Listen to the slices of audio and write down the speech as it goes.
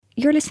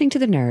You're listening to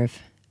The Nerve,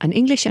 an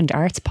English and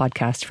Arts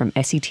podcast from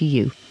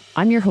SETU.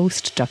 I'm your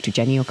host, Dr.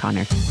 Jenny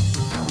O'Connor.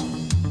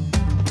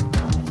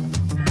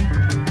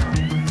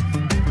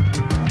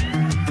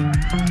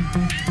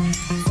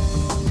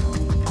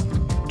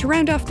 To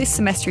round off this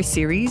semester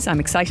series, I'm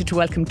excited to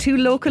welcome two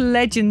local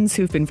legends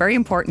who've been very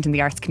important in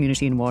the arts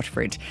community in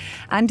Waterford.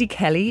 Andy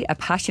Kelly, a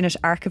passionate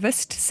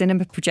archivist,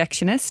 cinema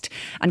projectionist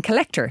and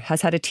collector,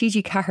 has had a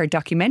T.G. Cahir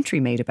documentary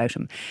made about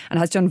him and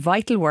has done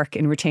vital work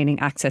in retaining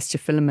access to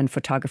film and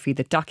photography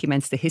that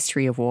documents the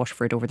history of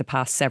Waterford over the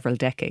past several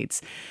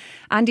decades.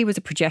 Andy was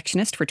a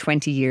projectionist for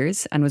 20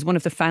 years and was one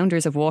of the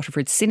founders of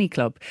Waterford's Cine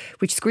Club,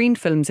 which screened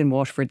films in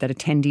Waterford that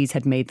attendees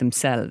had made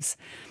themselves.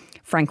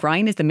 Frank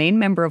Ryan is the main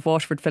member of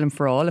Waterford Film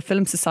for All, a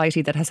film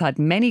society that has had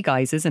many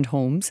guises and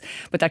homes,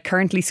 but that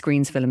currently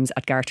screens films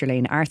at Garter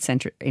Lane Arts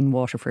Centre in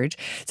Waterford.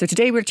 So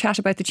today we'll chat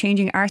about the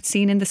changing art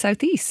scene in the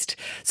southeast.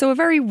 So a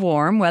very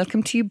warm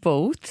welcome to you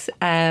both.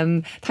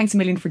 Thanks a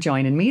million for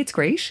joining me. It's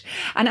great.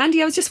 And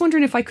Andy, I was just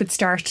wondering if I could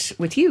start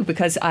with you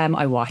because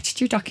I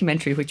watched your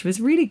documentary, which was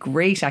really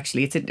great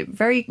actually. It's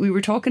we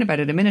were talking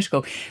about it a minute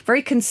ago,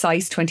 very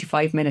concise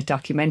 25-minute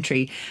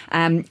documentary.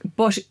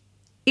 But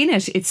in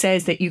it, it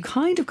says that you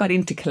kind of got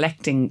into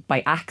collecting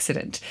by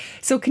accident.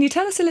 So can you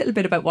tell us a little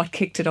bit about what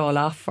kicked it all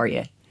off for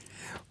you?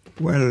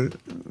 Well,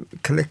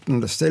 collecting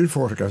the still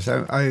photographs,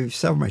 I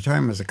served my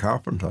time as a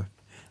carpenter.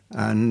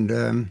 And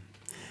in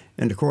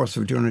the course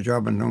of doing a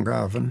job in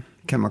Dungarvan,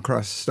 came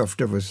across stuff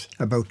that was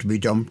about to be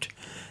dumped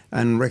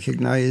and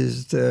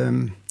recognised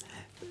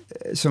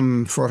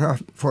some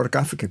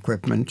photographic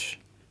equipment.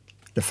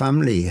 The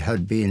family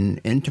had been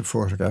into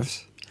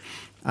photographs.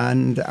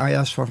 And I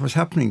asked what was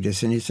happening to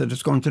this, and he said,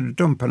 it's going to the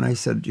dump. And I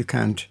said, you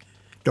can't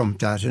dump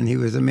that. And he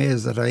was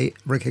amazed that I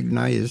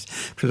recognised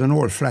it was an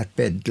old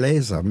flatbed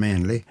laser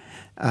mainly.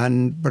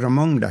 But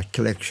among that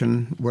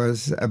collection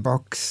was a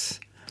box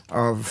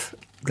of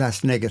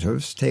glass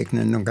negatives taken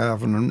in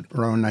Dungarvan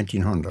around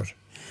 1900.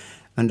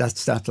 And that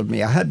started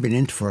me. I had been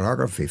into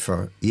photography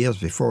for years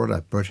before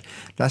that, but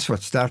that's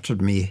what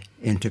started me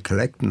into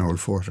collecting old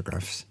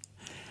photographs.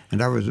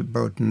 And that was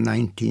about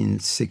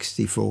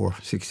 1964,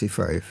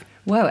 65.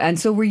 Wow. And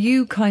so were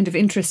you kind of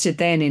interested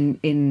then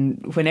in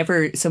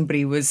whenever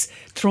somebody was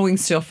throwing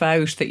stuff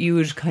out that you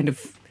would kind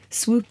of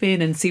swoop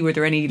in and see were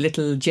there any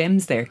little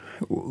gems there?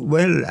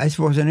 Well, I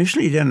suppose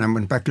initially then I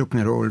went back looking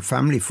at old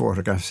family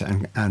photographs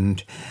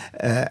and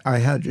I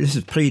had, this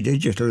is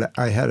pre-digital,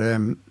 I had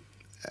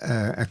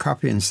a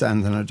copying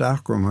stand in a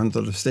dark room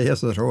under the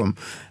stairs at home,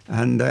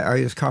 and I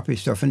used to copy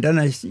stuff. And then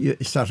I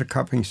started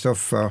copying stuff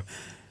for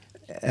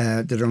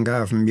the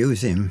Dungarvan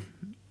Museum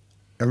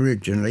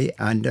originally,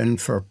 and then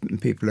for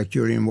people like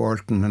Julian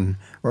Walton and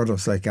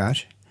others like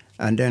that,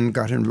 and then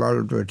got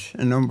involved with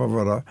a number of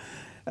other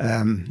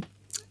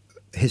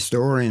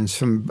historians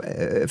from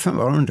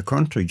around the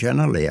country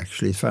generally,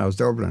 actually, as far as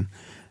Dublin,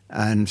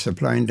 and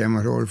supplying them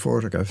with old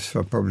photographs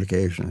for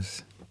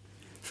publications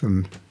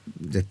from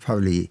the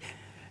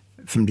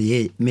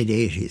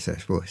mid-80s, I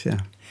suppose,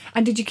 yeah.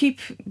 And did you keep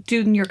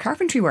doing your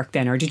carpentry work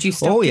then, or did you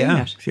stop doing it? Oh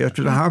yeah, it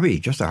was a hobby,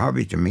 just a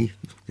hobby to me,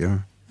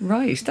 yeah.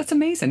 Right, that's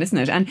amazing, isn't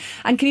it? And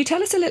can you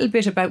tell us a little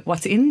bit about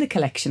what's in the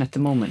collection at the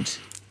moment?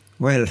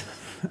 Well,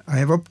 I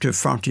have up to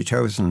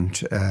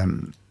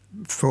 40,000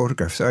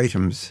 photographs,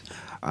 items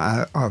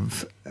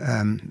of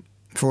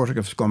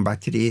photographs going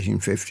back to the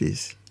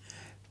 1850s,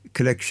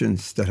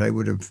 collections that I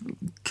would have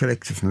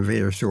collected from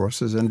various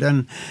sources. And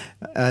then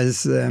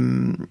as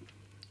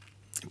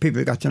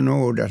people got to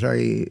know that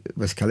I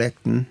was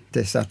collecting,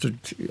 they started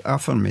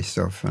offering me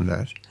stuff and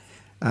that,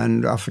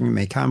 and offering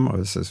me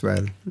cameras as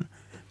well.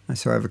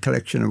 So I have a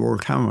collection of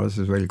old cameras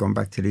as well, going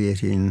back to the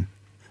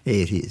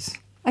 1880s.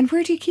 And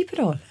where do you keep it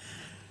all?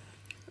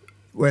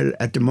 Well,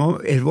 at the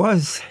moment, it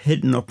was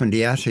hidden up in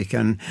the attic,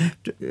 and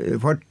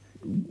what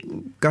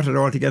got it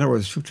all together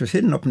was it was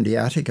hidden up in the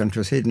attic, and it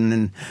was hidden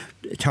in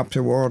tops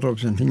of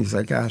wardrobes and things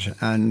like that.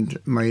 And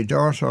my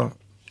daughter,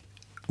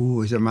 who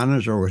was a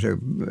manager with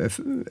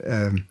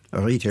a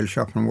retail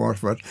shop in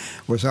Waterford,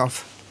 was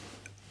off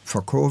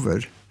for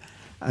COVID.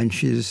 And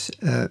she's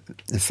a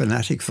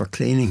fanatic for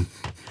cleaning.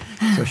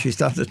 So she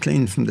started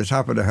cleaning from the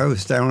top of the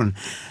house down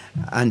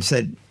and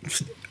said,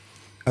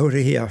 out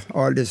of here,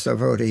 all this stuff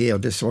out of here,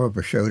 this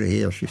rubbish out of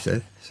here, she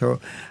said. So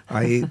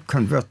I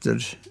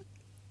converted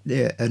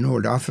an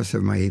old office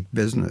of my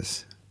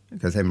business,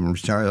 because I'm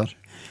retired,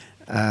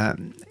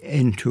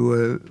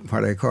 into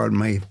what I call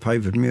my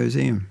private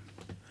museum,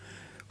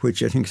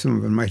 which I think some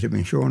of it might have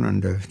been shown on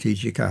the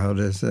T.G. Cahir.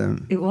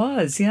 It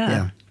was,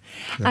 yeah.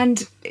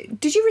 And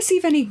did you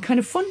receive any kind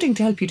of funding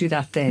to help you do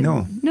that then?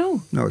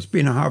 No, it's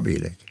been a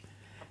hobby.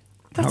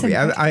 That's hobby.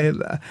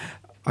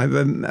 I've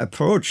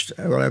approached,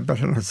 well, I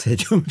better not say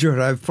too much,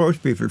 I've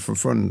approached people for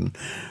funding,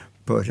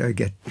 but I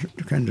get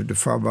kind of the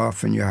fob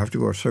off, and you have to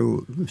go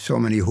through so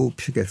many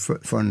hoops to get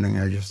funding.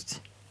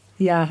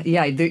 Yeah,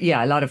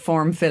 a lot of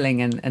form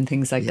filling and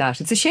things like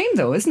that. It's a shame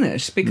though, isn't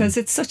it? Because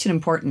it's such an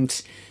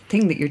important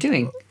thing that you're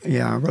doing.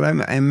 Yeah, well,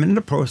 I'm in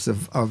the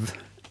process of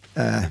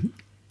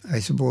I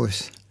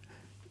suppose,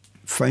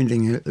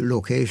 finding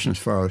locations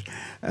for it.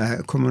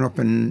 Coming up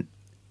in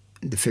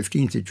the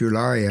 15th of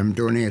July, I'm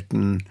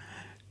donating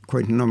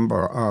quite a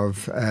number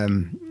of,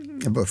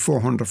 about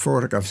 400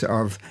 photographs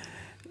of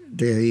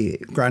the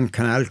Grand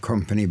Canal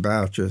Company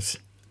barges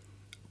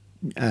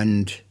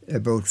and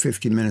about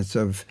 50 minutes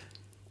of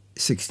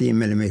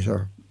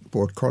 16mm,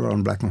 both colour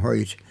and black and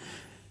white,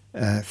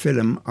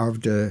 film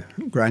of the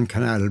Grand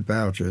Canal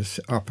barges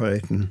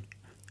operating.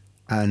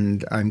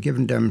 And I'm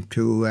giving them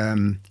to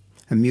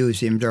a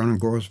museum down in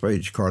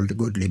Goresbridge called the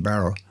Goodley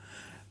Barrow,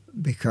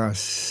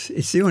 because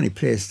it's the only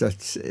place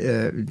that's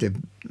the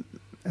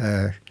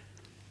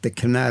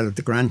canal,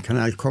 the Grand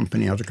Canal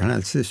Company or the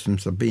canal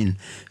systems are being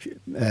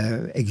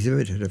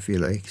exhibited, if you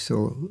like.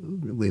 So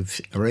we've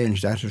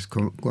arranged that. It's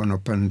going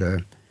up on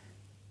the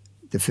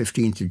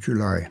 15th of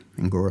July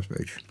in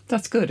Goresbridge.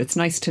 That's good. It's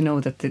nice to know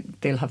that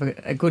they'll have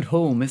a good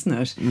home, isn't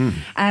it?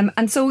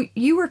 And so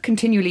you were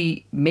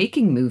continually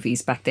making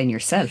movies back then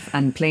yourself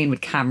and playing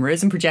with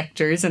cameras and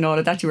projectors and all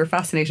of that. You were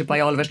fascinated by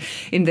all of it.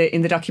 In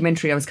the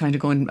documentary, I was kind of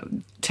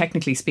going,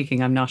 technically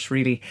speaking, I'm not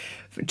really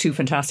too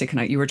fantastic.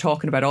 And you were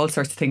talking about all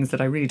sorts of things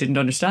that I really didn't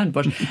understand.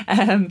 But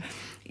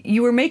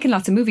you were making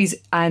lots of movies.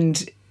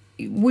 And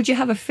would you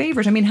have a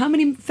favourite? I mean, how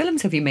many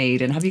films have you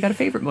made? And have you got a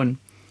favourite one?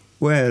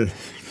 Well,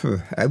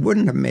 I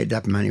wouldn't have made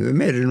that many. We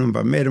made a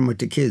number, made them with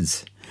the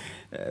kids,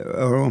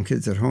 our own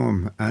kids at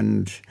home.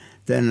 And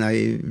then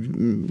I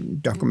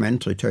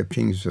documentary type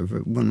things, of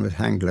one with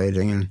hang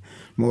gliding and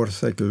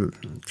motorcycle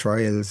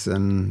trials,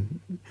 and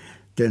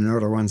then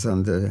other ones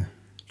on the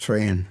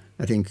train.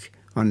 I think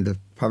on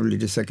probably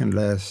the second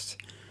last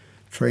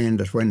train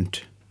that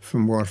went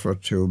from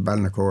Waterford to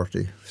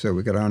Balnacorty. So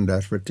we got on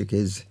that with the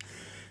kids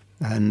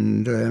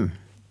and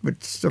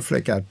with stuff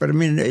like that. But I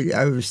mean,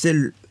 I was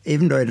still,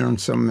 even though I done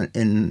some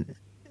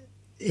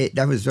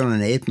that was done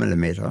in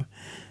 8mm,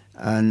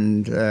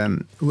 and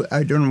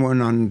I done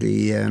one on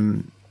the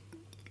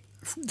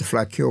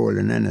Flacciole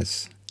in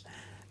Ennis,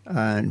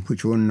 and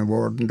which won an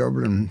award in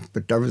Dublin.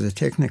 But that was a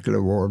technical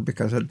award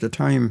because at the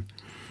time,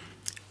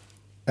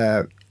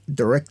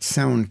 direct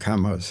sound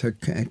cameras had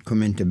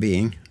come into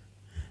being,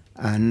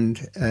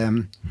 and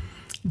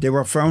they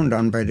were frowned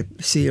on by the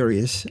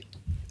serious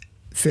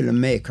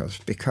filmmakers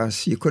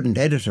because you couldn't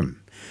edit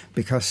them,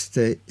 because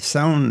the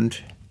sound,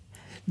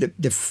 the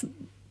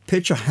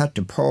picture had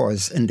to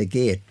pause in the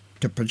gate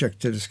to project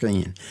to the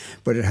screen,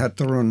 but it had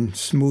to run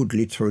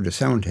smoothly through the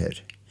sound head,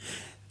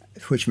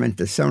 which meant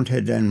the sound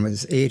head then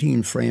was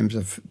 18 frames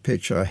of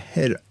picture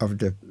ahead of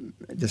the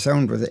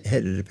sound was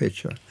ahead of the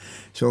picture.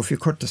 So if you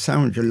cut the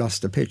sound, you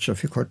lost the picture.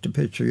 If you cut the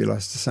picture, you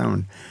lost the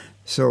sound.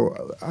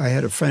 So I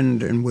had a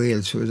friend in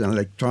Wales who was an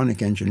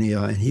electronic engineer,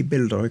 and he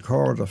built a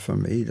recorder for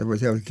me that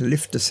was able to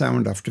lift the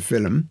sound off the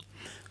film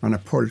on a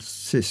pulse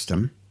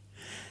system,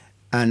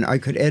 and I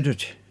could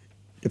edit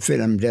the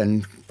film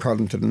then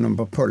according to the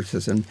number of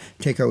pulses and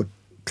take out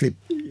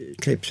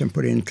clips and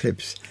put in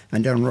clips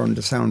and then run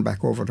the sound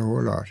back over the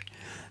whole lot.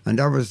 And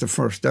that was the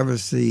first, that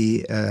was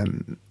the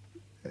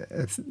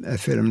a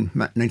film,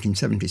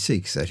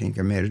 1976, I think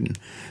I made it,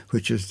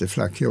 which is the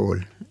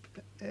Flacciole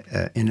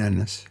in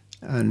Ennis.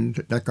 And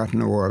that got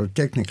an award, a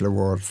technical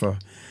award for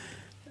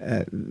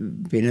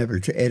being able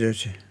to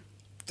edit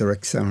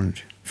direct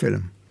sound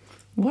film.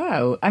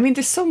 Wow. I mean,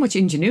 there's so much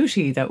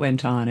ingenuity that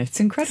went on. It's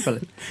incredible.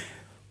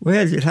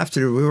 Well, you'd have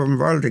to, we were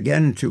involved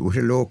again with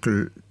a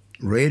local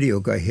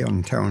radio guy here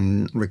in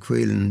town, Rick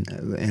Whelan,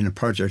 in a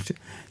project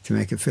to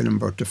make a film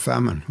about the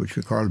famine, which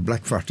we called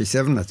Black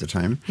 47 at the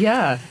time.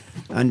 Yeah.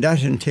 And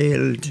that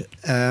entailed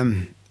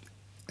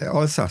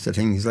all sorts of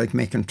things, like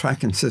making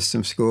tracking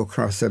systems go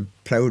across a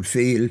ploughed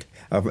field,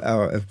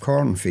 or a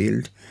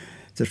cornfield,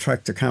 to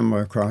track the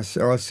camera across.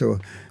 Also,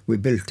 we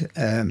built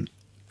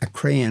a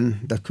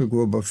crane that could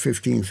go about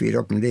 15 feet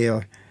up in the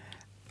air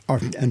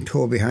and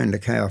tow behind the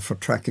car for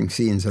tracking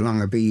scenes along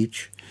a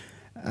beach.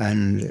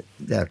 And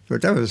that,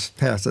 but that was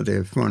part of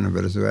the fun of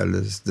it as well,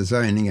 as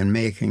designing and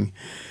making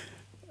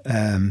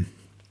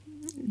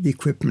the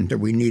equipment that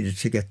we needed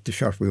to get the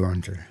shot we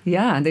wanted.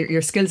 Yeah, and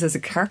your skills as a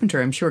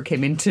carpenter, I'm sure,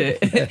 came into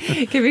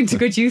came into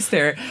good use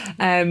there.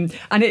 And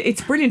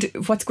it's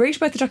brilliant. What's great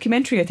about the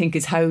documentary, I think,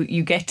 is how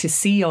you get to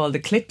see all the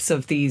clips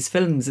of these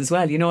films as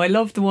well. You know, I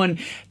love the one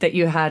that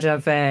you had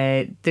of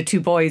the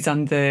two boys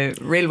on the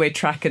railway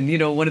track, and you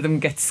know, one of them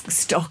gets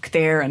stuck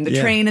there, and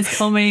the train is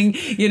coming.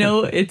 You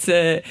know, it's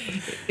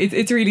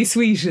really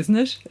sweet, isn't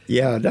it?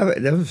 Yeah,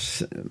 that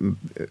was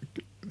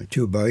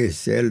two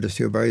boys, the eldest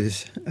two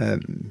boys.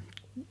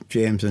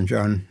 James and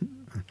John,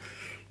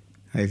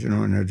 I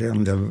don't know, they're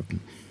in their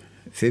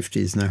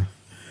 50s now.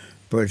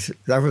 But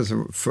that was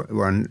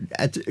one.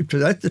 It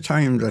was at the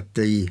time that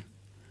the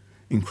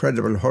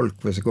Incredible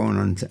Hulk was going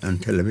on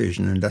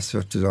television, and that's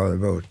what it was all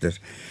about, that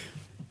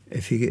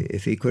if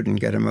he couldn't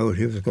get him out,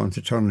 he was going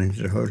to turn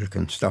into the Hulk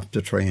and stop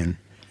the train.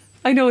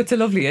 I know, it's a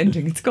lovely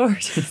ending, it's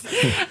gorgeous.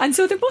 And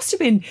so there must have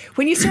been,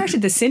 when you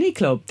started the Cine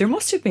Club, there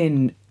must have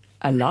been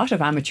a lot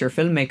of amateur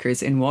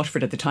filmmakers in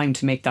Waterford at the time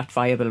to make that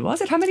viable,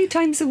 was it? How many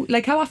times,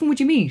 like how often would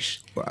you meet?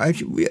 Well, I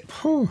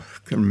can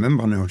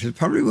remember now. It was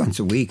probably once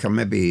a week, or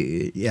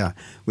maybe,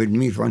 we'd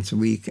meet once a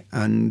week.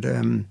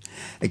 And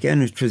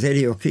again, it was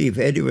Eddie O'Keefe.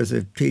 Eddie was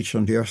a teacher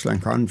in the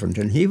Ursuline Convent,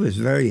 and he was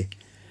very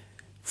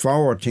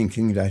forward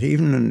thinking that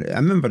even, I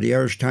remember the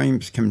Irish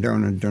Times came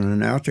down and done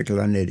an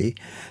article on Eddie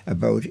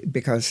about,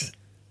 because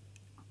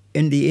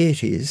in the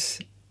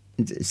 80s,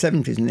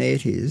 70s and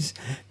 80s,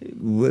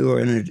 we were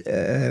in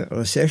a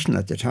recession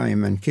at the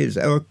time, and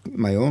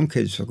my own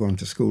kids were going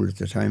to school at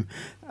the time,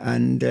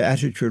 and the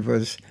attitude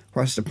was,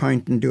 what's the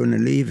point in doing a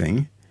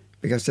leaving,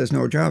 because there's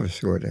no jobs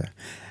to go there.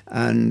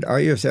 And I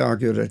used to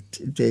argue that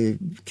the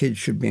kids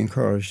should be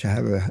encouraged to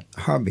have a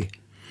hobby.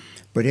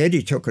 But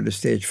Eddie took it a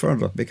stage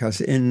further, because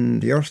in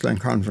the Ursuline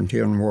Convent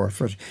here in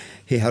Waterford,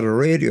 he had a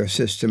radio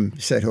system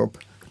set up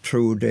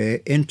through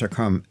the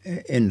intercom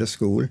in the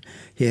school.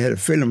 He had a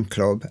film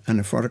club and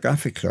a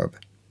photographic club.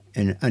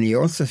 And he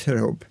also set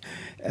up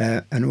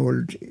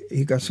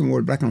he got some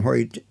old black and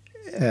white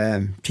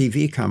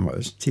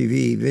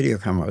TV video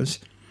cameras,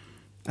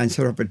 and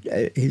set up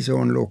his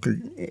own local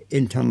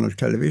internal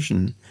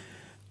television,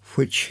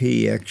 which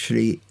he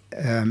actually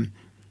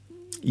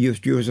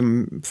used to use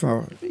them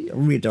for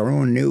read their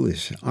own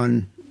news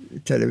on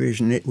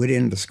television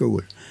within the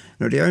school.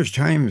 Now, the Irish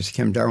Times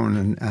came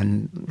down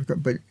and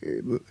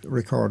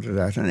recorded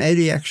that. And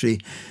Eddie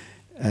actually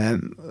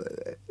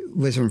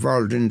was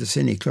involved in the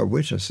Cine Club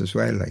with us as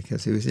well,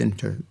 because he was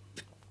into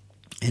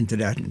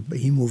that. But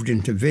he moved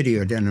into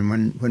video then.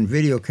 And when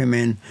video came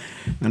in,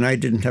 and I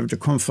didn't have the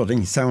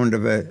comforting sound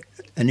of an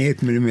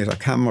 8mm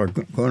camera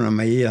going on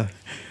my ear,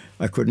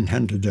 I couldn't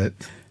handle the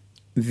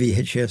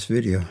VHS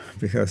video,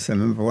 because I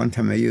remember one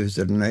time I used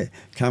it and the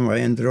camera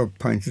ended up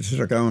pointed to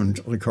the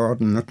ground,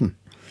 recording nothing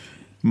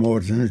more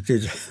than it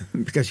did,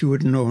 because you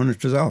wouldn't know when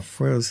it was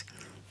off, whereas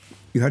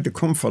you had the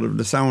comfort of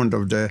the sound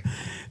of the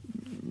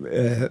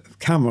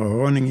camera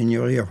running in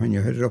your ear when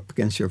you had it up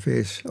against your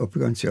face, up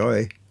against your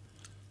eye,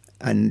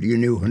 and you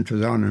knew when it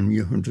was on and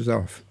you knew when it was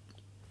off.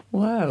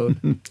 Wow.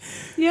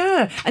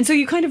 Yeah. And so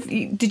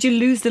did you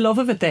lose the love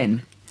of it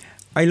then?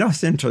 I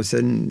lost interest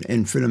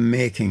in film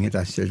making at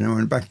that stage, and I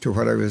went back to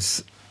what I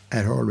was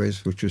at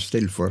always, which was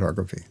still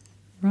photography.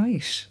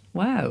 Right.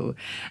 Wow.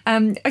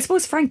 I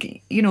suppose,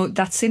 Frank,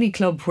 that Cine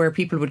Club where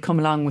people would come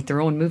along with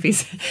their own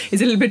movies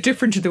is a little bit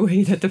different to the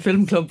way that the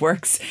film club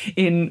works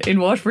in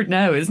Waterford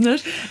now, isn't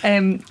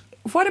it?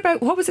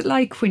 What was it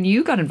like when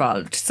you got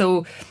involved?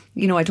 So,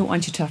 I don't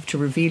want you to have to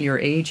reveal your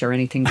age or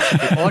anything to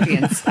the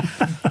audience,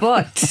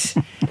 but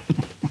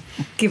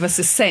give us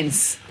a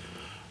sense.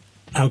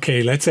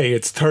 Okay, let's say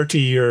it's 30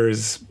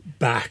 years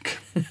back,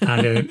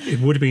 and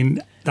it would have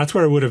been, that's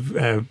where I would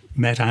have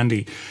met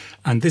Andy.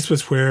 And this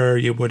was where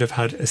you would have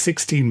had a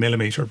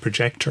 16mm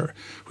projector,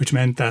 which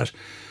meant that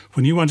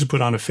when you wanted to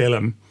put on a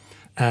film,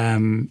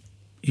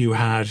 you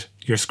had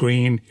your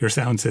screen, your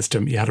sound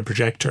system, you had a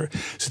projector.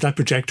 So that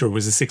projector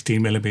was a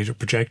 16mm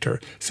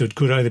projector. So it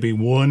could either be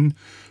one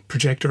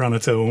projector on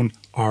its own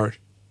or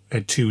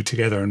two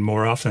together, and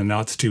more often than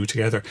not, it's two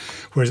together.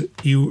 Whereas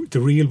the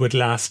reel would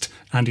last,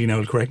 Andy now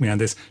will correct me on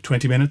this,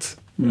 20 minutes,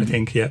 I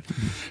think, yeah.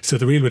 So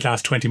the reel would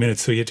last 20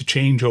 minutes, so you had to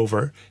change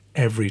over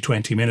every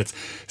 20 minutes.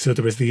 So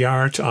there was the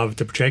art of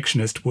the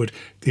projectionist would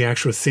the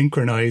actual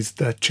synchronise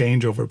that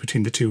changeover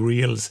between the two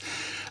reels.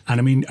 And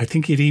I mean, I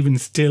think you'd even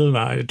still,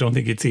 I don't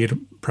think you'd see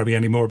it probably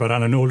anymore, but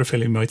on an older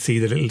film you might see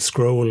the little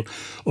scroll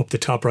up the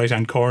top right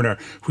hand corner,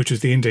 which was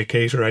the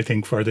indicator, I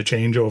think, for the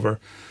changeover,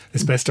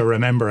 as best I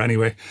remember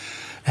anyway.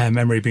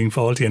 Memory being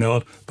faulty and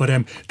all, but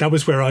that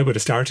was where I would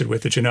have started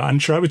with it, and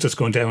sure, I was just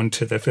going down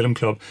to the film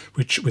club,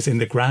 which was in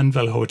the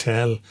Granville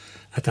Hotel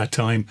at that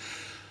time,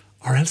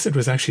 or else it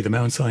was actually the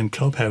Mount Sion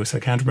Clubhouse. I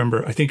can't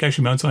remember. I think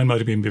actually Mount Sion might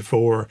have been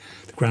before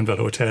the Granville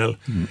Hotel.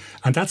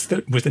 And that's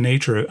with the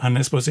nature, and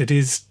I suppose it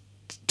is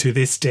to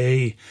this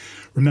day.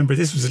 Remember,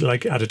 this was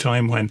like at a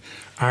time when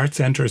art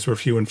centres were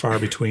few and far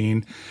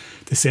between.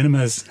 The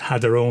cinemas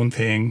had their own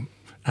thing,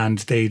 and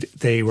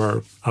they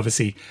were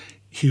obviously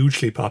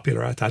hugely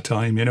popular at that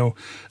time,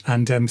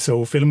 and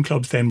so film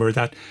clubs then were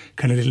that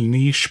kind of little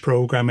niche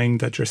programming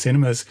that your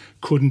cinemas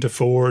couldn't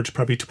afford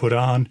probably to put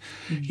on,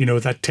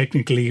 that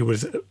technically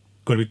was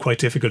going to be quite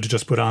difficult to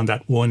just put on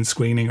that one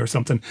screening or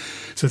something.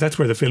 So that's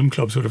where the film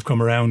clubs would have come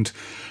around.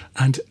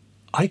 And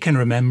I can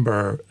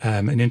remember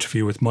an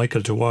interview with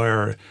Michael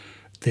Dwyer,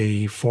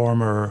 the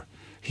former,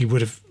 he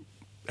would have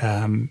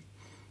been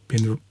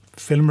the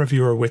film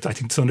reviewer with, I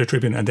think, Sunday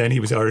Tribune, and then he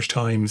was Irish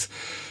Times.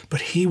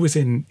 But he was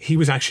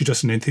actually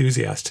just an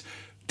enthusiast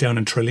down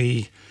in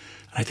Tralee.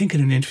 And I think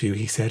in an interview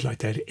he said like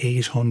that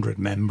 800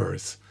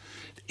 members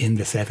in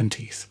the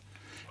 70s.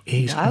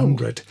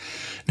 800.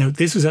 Wow. Now,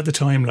 this was at the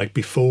time like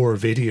before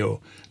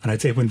video. And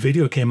I'd say when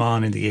video came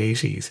on in the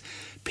 80s,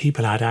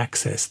 people had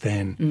access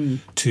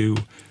then to,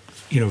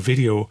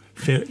 video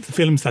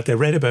films that they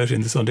read about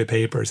in the Sunday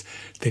papers.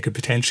 They could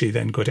potentially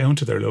then go down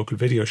to their local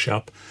video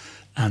shop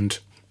and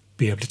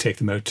be able to take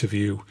them out to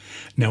view.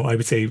 Now, I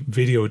would say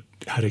video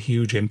had a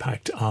huge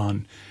impact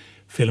on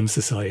film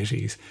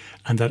societies,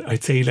 and that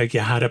I'd say like you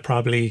had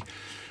probably,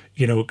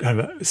 kind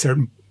of a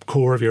certain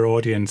core of your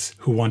audience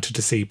who wanted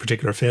to see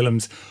particular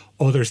films.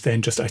 Others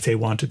then just, I'd say,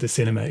 wanted the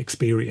cinema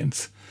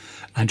experience,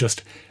 and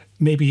just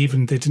maybe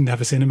even they didn't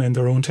have a cinema in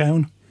their own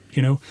town.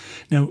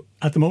 Now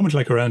at the moment,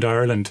 like around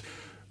Ireland,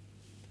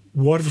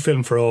 Waterford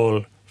Film for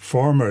All,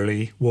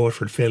 formerly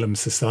Waterford Film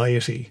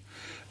Society,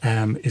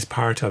 is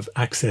part of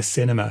Access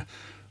Cinema,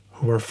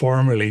 who were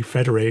formerly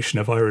Federation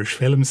of Irish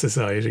Film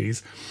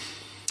Societies.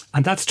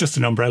 And that's just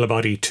an umbrella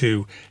body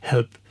to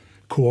help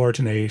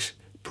coordinate,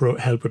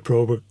 help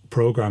with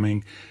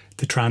programming,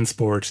 the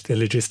transport, the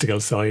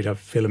logistical side of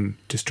film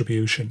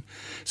distribution.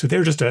 So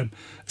they're just a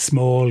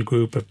small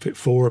group of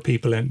 4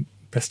 people, in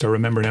best I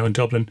remember now, in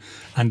Dublin,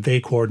 and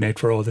they coordinate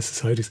for all the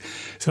societies.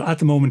 So at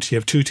the moment you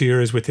have 2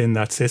 tiers within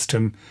that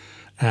system.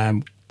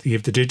 You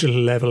have the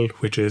digital level,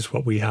 which is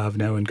what we have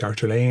now in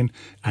Garter Lane,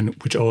 and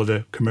which all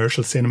the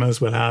commercial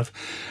cinemas will have.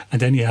 And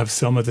then you have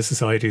some of the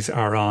societies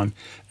are on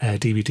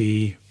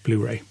DVD,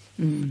 Blu-ray.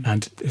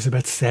 And there's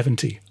about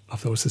 70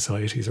 of those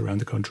societies around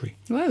the country.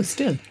 Wow,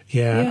 still.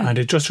 Yeah, and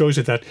it just shows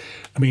you that,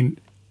 I mean,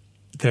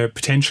 they're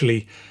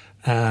potentially,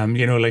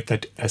 like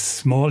that a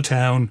small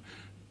town,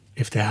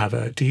 if they have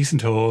a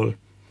decent hall,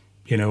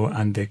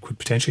 and they could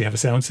potentially have a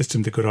sound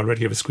system, they could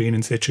already have a screen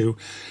in situ,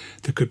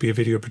 there could be a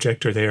video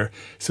projector there.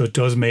 So it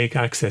does make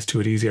access to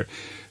it easier.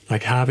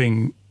 Like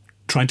trying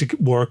to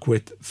work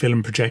with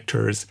film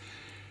projectors,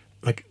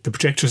 like the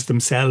projectors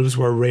themselves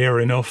were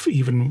rare enough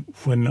even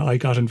when I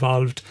got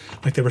involved.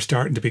 Like they were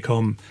starting to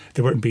become,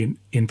 they weren't being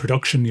in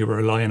production, you were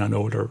relying on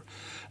older.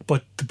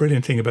 But the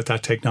brilliant thing about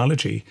that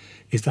technology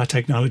is that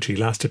technology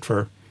lasted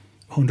for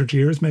 100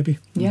 years maybe.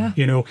 Yeah.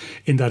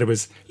 In that it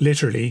was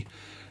literally,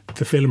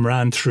 the film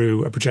ran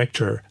through a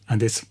projector and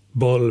this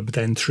bulb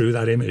then threw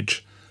that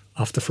image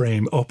off the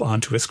frame up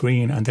onto a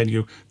screen, and then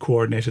you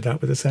coordinated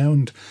that with the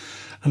sound.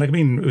 And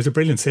it was a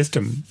brilliant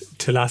system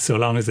to last so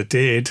long as it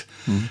did.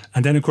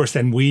 And then of course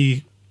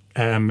we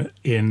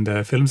in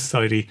the Film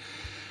Society,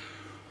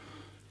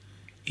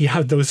 you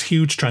had those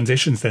huge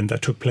transitions then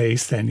that took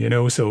place then,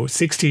 so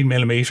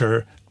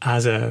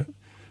 16mm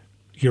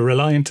you're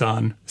reliant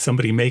on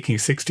somebody making a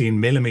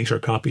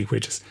 16mm copy,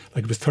 which is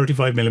like, it was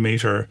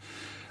 35mm.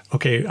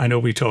 Okay, I know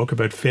we talk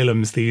about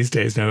films these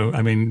days now.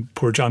 I mean,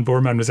 poor John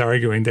Boorman was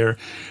arguing there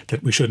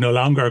that we should no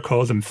longer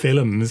call them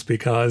films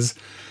because,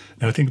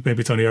 now I think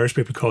maybe it's only Irish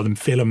people call them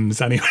films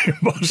anyway.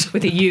 But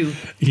with a U.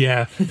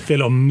 Yeah,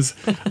 films.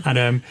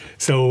 And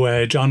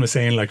so John was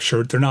saying, like,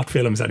 sure, they're not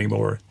films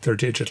anymore. They're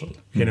digital,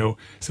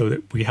 so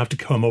that we have to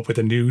come up with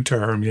a new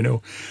term,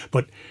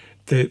 But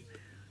the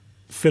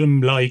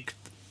film like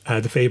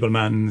The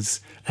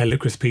Fabelmans,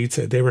 Licorice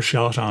Pizza, they were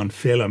shot on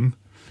film.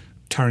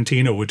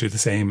 Tarantino would do the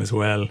same as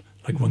well,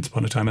 like Once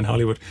Upon a Time in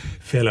Hollywood,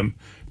 film,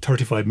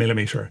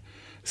 35mm.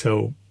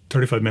 So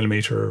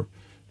 35mm,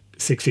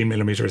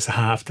 16mm is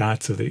half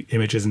that, so the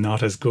image is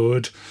not as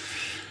good.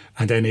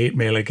 And then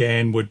 8mm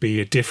again would be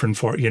a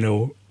different,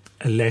 a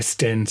less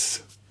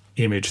dense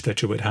image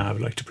that you would have,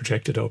 like to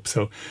project it up.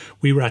 So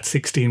we were at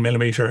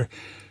 16mm.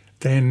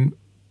 Then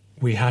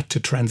we had to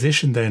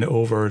transition then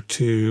over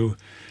to,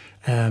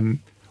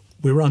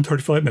 we were on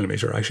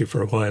 35mm actually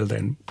for a while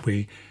then.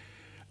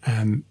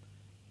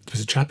 There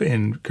was a chap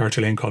in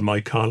Garter Lane called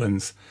Mike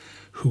Collins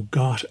who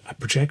got a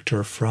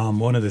projector from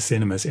one of the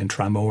cinemas in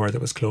Tramore that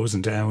was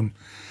closing down.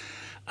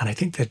 And I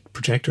think that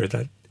projector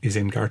that is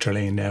in Garter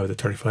Lane now, the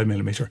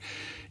 35mm,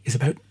 is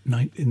about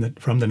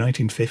from the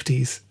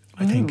 1950s,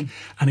 I think.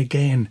 And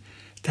again,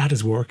 that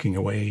is working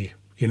away,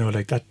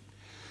 like that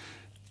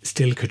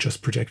still could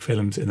just project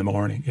films in the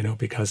morning,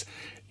 because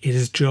it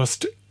is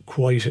just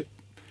quite, I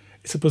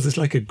suppose it's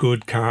like a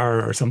good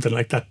car or something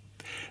like that.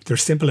 They're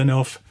simple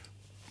enough,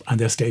 and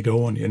they'll stay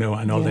going,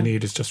 and all they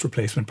need is just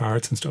replacement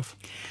parts and stuff.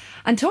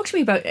 And talk to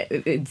me about,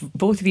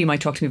 both of you might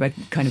talk to me about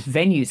kind of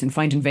venues and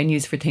finding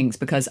venues for things,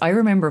 because I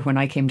remember when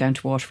I came down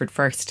to Waterford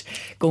first,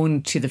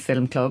 going to the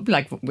film club,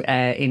 like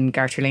in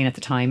Garter Lane at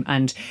the time,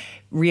 and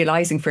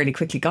realising fairly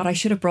quickly, God, I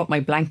should have brought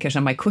my blanket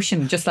and my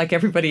cushion just like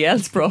everybody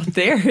else brought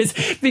theirs,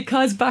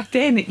 because back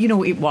then,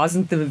 it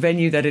wasn't the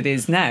venue that it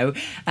is now.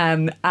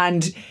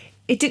 And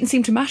it didn't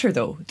seem to matter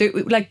though.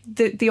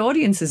 The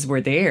audiences were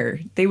there.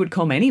 They would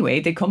come anyway.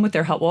 They'd come with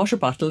their hot water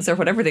bottles or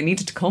whatever they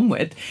needed to come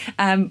with.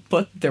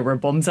 But there were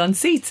bums on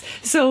seats.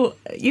 So,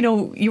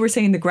 you were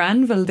saying the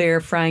Granville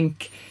there,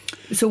 Frank.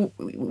 So,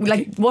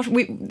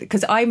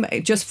 because I'm,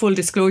 just full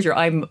disclosure,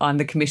 I'm on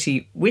the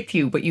committee with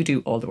you, but you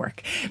do all the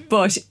work.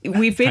 But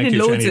we've been in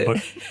loads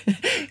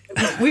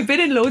we've been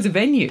in loads of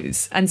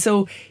venues. And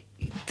so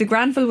the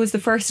Granville was the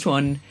first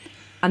one.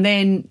 And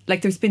then,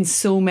 there's been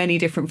so many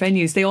different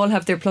venues. They all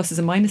have their pluses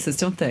and minuses,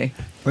 don't they?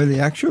 Well, the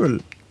actual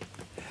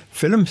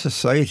Film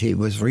Society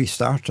was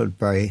restarted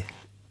by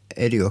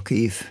Eddie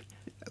O'Keefe.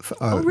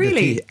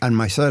 Really? And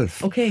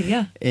myself. Okay,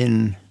 yeah.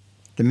 In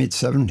the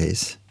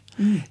mid-70s.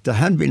 There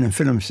had been a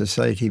Film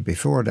Society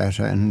before that,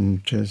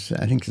 and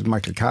I think it was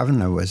Michael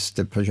Kavanagh was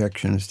the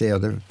projectionist, the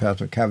other part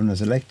of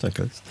Kavanagh's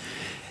Electricals.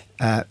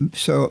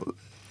 So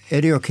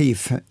Eddie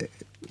O'Keefe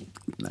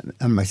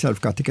and myself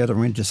got together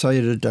and we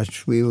decided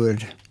that we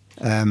would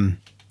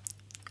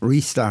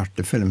restart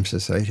the Film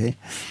Society.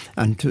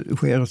 And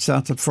where it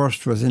started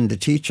first was in the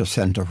Teacher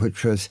Centre,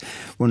 which was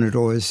one of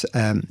those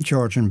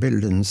Georgian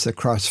buildings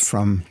across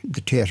from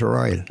the Theatre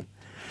Royal.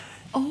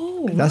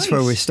 Oh, That's right.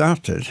 where we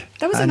started.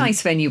 That was a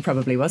nice venue,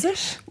 probably, was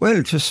it? Well,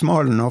 it was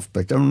small enough,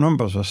 but the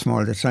numbers were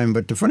small at the time.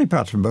 But the funny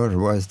part about it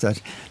was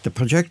that the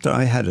projector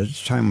I had at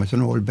the time was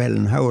an old Bell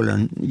and Howell,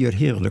 and you'd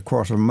hear it a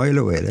quarter of a mile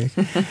away.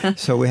 Like.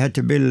 So we had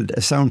to build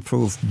a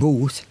soundproof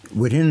booth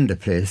within the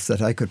place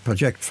that I could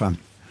project from.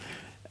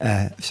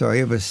 So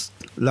I was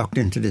locked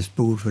into this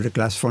booth with a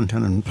glass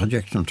fountain and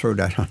projecting through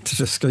that onto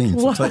the screen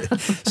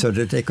so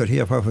that they could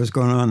hear what was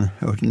going on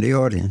out in the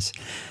audience.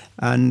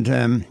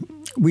 And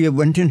we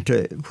went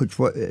into, which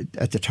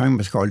at the time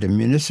was called the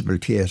Municipal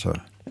Theatre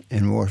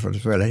in Waterford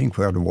as well, I think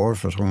where the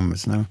Waterford room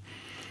is now.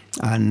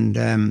 And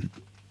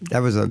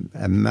that was a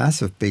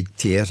massive big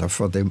theatre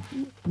for the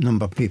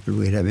number of people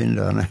we'd have in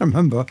there. And I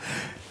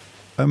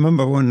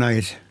remember one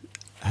night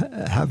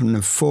having a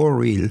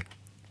 4-reel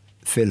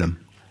film,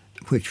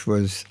 which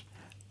was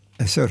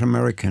a South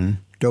American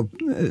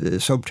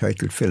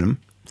subtitled film.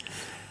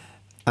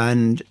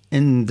 And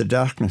in the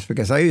darkness,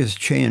 because I used to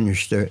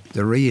change the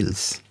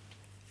reels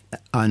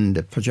on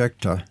the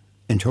projector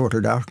in total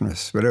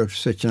darkness without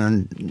switching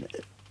on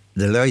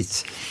the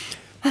lights.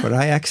 But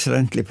I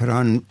accidentally put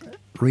on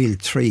reel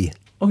 3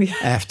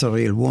 after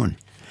reel 1.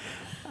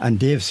 And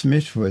Dave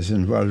Smith was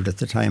involved at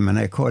the time, and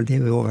I called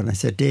Dave over and I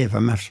said, Dave,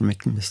 I'm after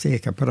making a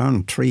mistake. I put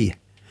on 3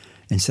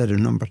 instead of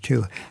number 2.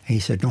 And he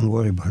said, don't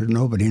worry about it,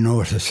 nobody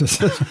notices.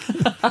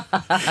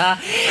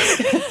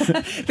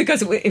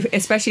 Because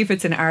especially if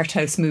it's an art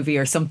house movie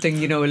or something,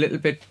 you know, a little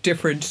bit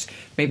different,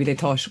 maybe they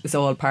thought it was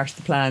all part of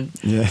the plan.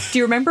 Yeah. Do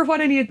you remember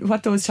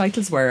what those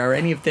titles were, or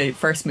any of the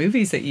first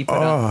movies that you put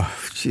on? Oh,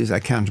 jeez, I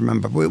can't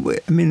remember.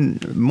 I mean,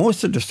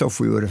 most of the stuff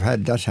we would have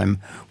had that time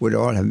would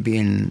all have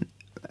been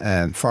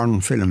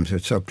foreign films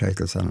with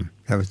subtitles on them.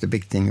 That was the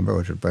big thing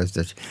about it, was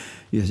that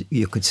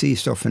you could see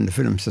stuff in the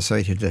Film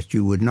Society that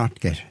you would not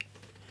get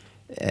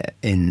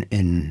in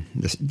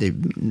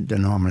the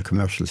normal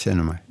commercial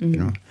cinema. You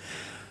know,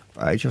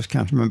 I just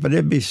can't remember.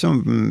 There'd be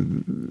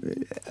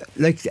some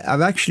like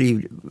I've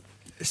actually.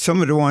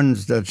 Some of the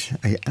ones that,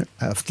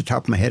 off the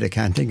top of my head, I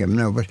can't think of them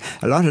now, but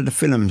a lot of the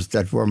films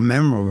that were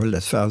memorable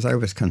as far as I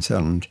was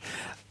concerned,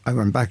 I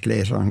went back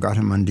later and got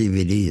them on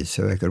DVDs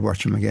so I could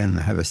watch them again and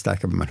have a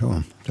stack of them at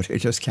home. But I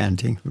just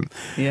can't think of them.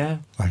 Yeah.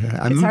 But,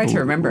 it's hard to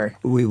remember.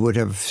 We would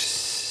have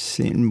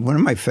seen, one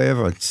of my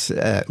favourites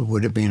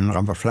would have been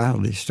Robert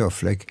Flaherty's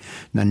stuff, like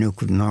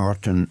Nanook of the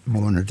North and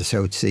Moan of the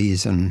South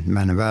Seas and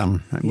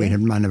Manavarn. Yeah. We had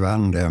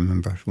Manavarn there, I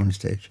remember, at one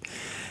stage.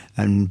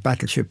 And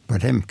Battleship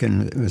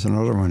Potemkin was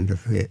another one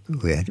that we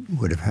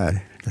would have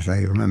had that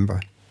I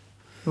remember.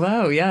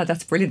 Wow, yeah,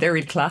 that's brilliant. They're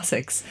real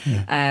classics.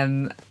 Yeah.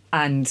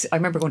 And I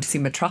remember going to see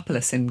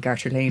Metropolis in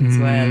Garter Lane as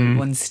well,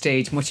 one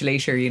stage, much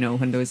later, you know,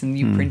 when there was a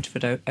new print of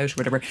it out or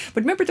whatever.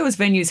 But remember those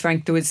venues,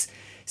 Frank,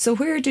 so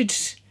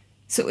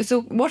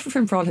Waterford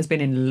Film for All has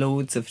been in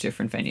loads of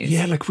different venues.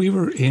 Yeah, like we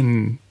were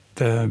in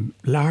the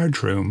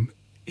large room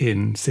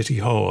in City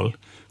Hall,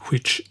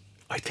 which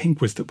I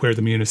think was where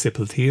the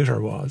Municipal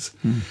Theatre was.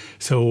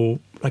 So,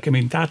 like, I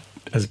mean, that,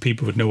 as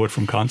people would know it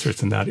from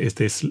concerts and that, is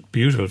this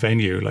beautiful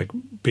venue, like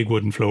big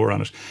wooden floor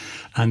on it.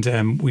 And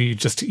you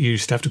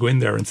used to have to go in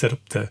there and set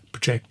up the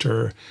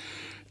projector,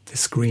 the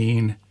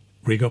screen,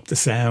 rig up the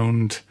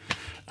sound.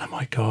 And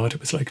my God, it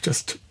was like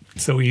just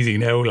so easy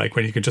now, like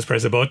when you could just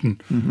press a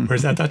button.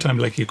 Whereas at that time,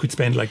 like you could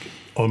spend like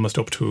almost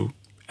up to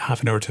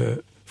half an hour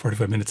to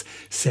 45 minutes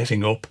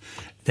setting up.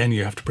 Then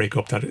you have to break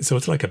up that. So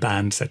it's like a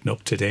band setting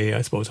up today,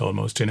 I suppose,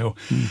 almost, you know.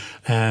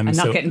 And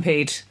not getting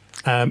paid.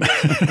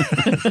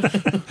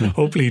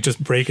 Hopefully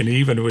just breaking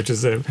even, which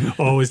is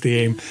always the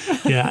aim.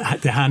 Yeah,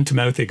 the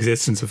hand-to-mouth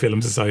existence of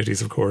film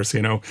societies, of course,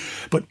 you know.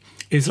 But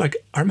it's like,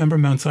 I remember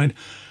Mount Sinai,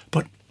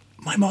 but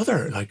my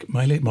mother, like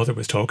my late mother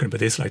was talking about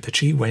this, like that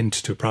she went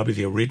to probably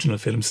the original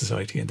film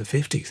society in the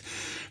 50s.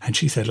 And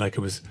she said like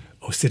it was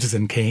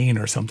Citizen Kane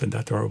or something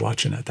that they were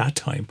watching at that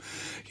time.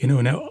 You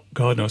know, now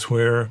God knows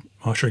where,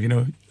 Osher, you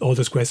know, all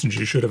those questions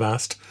you should have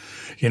asked,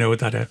 you know,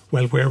 that,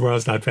 well, where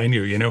was that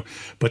venue, you know?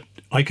 But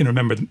I can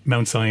remember the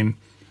Mount Sinai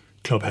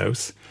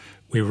Clubhouse.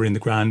 We were in the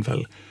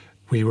Granville.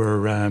 We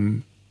were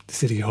the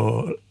City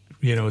Hall,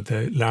 you know,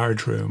 the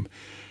large room.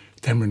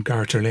 Then we're in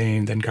Garter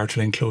Lane. Then Garter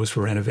Lane closed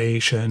for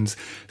renovations.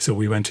 So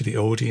we went to the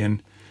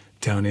Odeon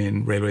down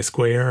in Railway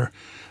Square.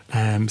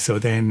 So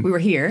then... We were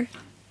here.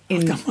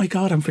 Oh my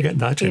God, I'm forgetting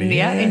that, Jenny.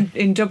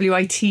 In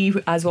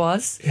WIT as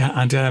was. Yeah,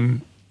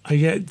 and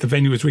the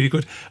venue was really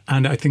good.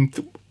 And I think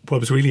what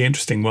was really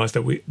interesting was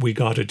that we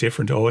got a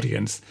different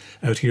audience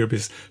out here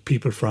because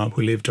people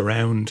who lived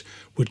around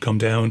would come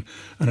down.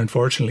 And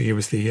unfortunately, it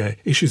was the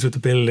issues with the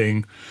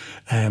building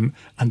and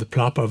the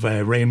plop of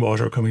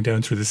rainwater coming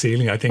down through the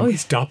ceiling, I think,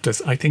 stopped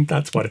us. I think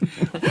that's what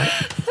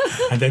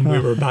And then we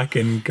were back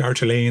in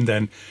Garter Lane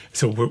then,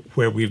 so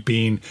where we've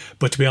been.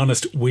 But to be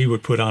honest, we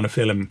would put on a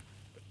film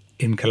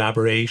in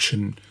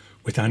collaboration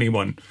with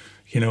anyone,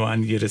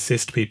 and you'd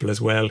assist people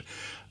as well.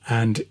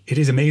 And it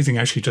is amazing,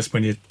 actually, just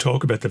when you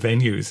talk about the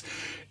venues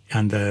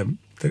and the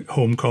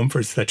home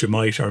comforts that you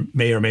might or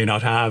may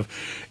not have.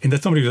 And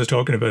that somebody was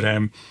talking about,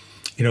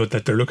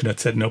 that they're looking at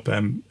setting up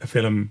a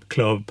film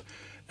club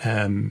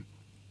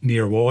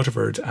near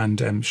Waterford,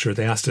 and sure,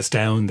 they asked us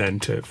down then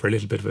for a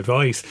little bit of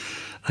advice.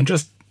 And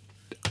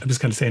I was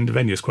kind of saying the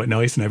venue is quite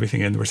nice and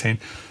everything, and they were saying,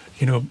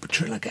 but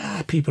sure, like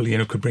people,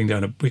 could bring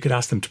down we could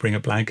ask them to bring a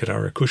blanket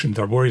or a cushion.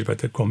 They're worried about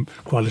the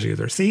quality of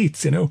their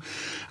seats, And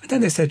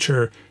then they said,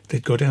 sure,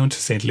 they'd go down to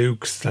St.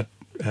 Luke's, that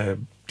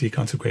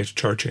deconsecrated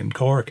church in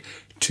Cork,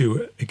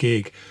 to a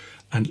gig,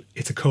 and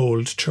it's a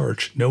cold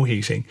church, no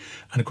heating.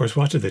 And of course,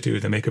 what do?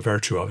 They make a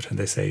virtue of it, and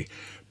they say,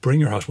 bring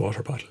your hot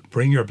water bottle,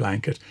 bring your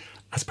blanket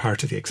as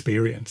part of the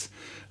experience.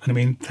 And I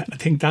mean, I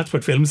think that's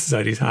what film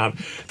societies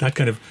have, that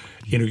kind of,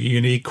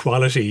 unique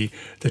quality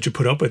that you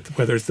put up with,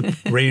 whether it's the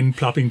rain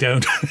plopping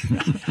down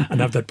and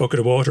have that bucket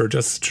of water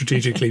just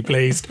strategically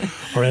placed,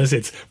 or else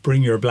it's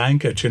bring your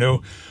blanket,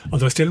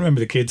 Although I still remember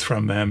the kids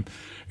from, it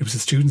was the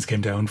students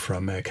came down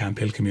from Camp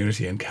Hill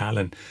Community in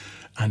Callan,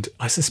 and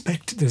I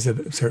suspect there's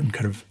a certain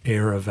kind of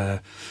air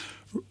of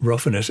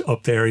roughing it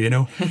up there,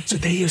 So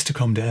they used to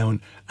come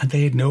down, and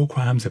they had no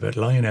qualms about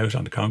lying out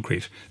on the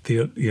concrete,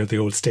 the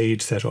old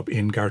stage set up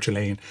in Garter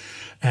Lane,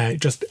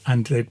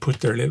 and they'd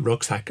put their little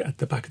rucksack at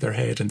the back of their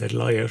head, and they'd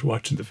lie out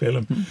watching the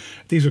film.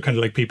 These were kind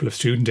of like people of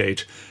student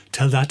age.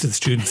 Tell that to the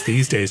students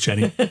these days,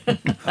 Jenny.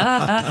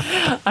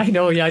 I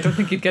know, yeah. I don't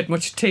think you'd get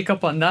much take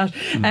up on that.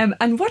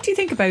 And what do you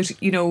think about,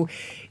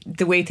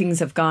 the way things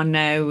have gone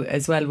now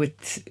as well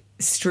with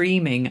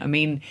streaming? I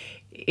mean,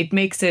 it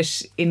makes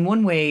it, in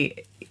one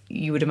way,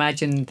 you would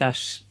imagine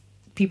that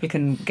people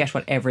can get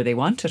whatever they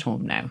want at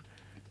home now.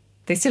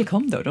 They still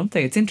come though, don't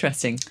they? It's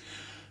interesting.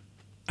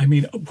 I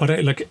mean,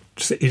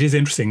 it is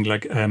interesting,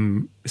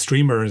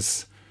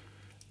 streamers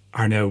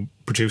are now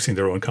producing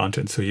their own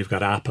content. So you've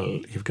got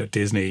Apple, you've got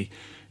Disney,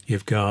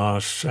 you've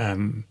got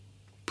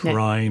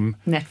Prime.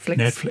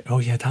 Netflix. Oh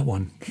yeah, that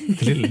one.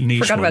 The little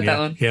niche Forgot one. about that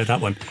one. Yeah, that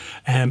one.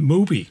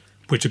 Mubi,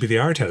 which would be the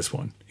art house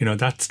one,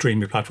 that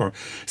streaming platform.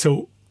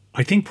 So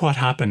I think what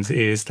happens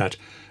is that,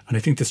 and I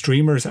think the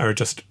streamers are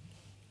just,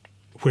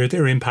 where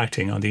they're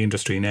impacting on the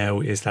industry now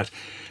is that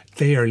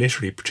they are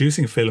literally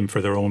producing film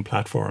for their own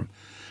platform,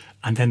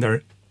 and then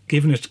they're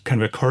giving it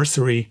kind of a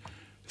cursory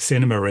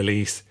cinema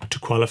release to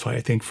qualify,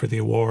 I think, for the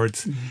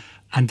awards.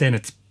 And then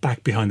it's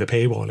back behind the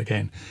paywall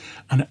again.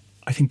 And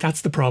I think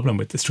that's the problem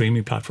with the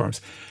streaming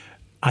platforms.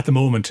 At the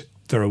moment,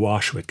 they're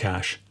awash with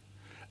cash.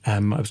 I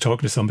was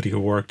talking to somebody who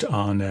worked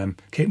on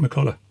Kate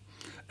McCullough,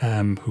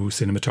 who's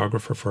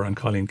cinematographer for An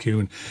Colleen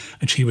Kuhn,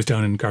 and she was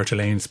down in Garter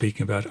Lane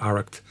speaking about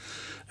Aracht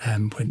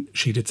when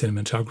she did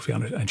cinematography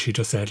on it, and she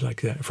just said,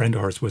 a friend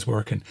of hers was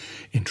working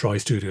in Troy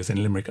Studios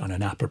in Limerick on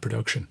an Apple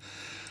production,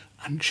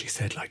 and she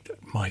said,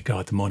 my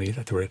God, the money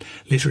that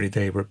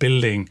they were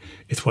building,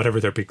 it's whatever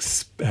their big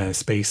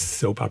space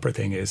soap opera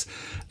thing is,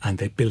 and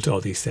they built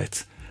all these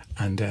sets,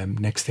 and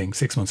next thing,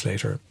 6 months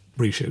later,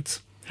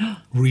 reshoots,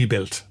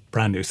 rebuilt,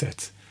 brand new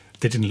sets.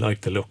 They didn't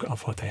like the look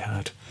of what they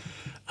had,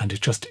 and it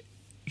just,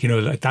 it's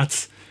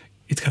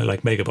kind of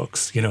like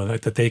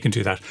megabucks, that they can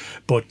do that.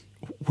 But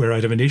where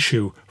I'd have an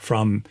issue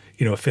from,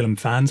 a film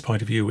fan's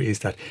point of view is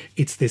that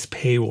it's this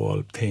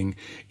paywall thing,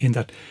 in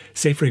that,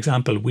 say, for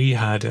example, we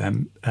had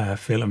a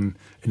film,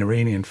 an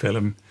Iranian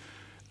film,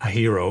 A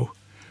Hero,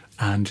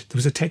 and there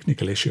was a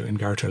technical issue in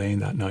Garter Lane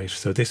that night.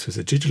 So this was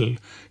a digital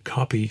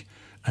copy,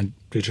 and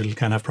digital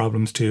can have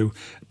problems too,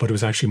 but it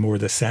was actually more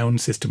the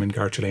sound system in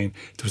Garter Lane.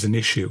 There was an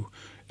issue,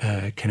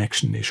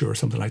 connection issue or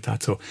something like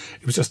that. So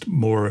it was just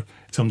more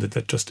something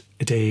that just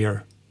a day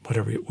or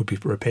whatever it would be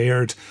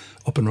repaired,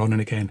 up and running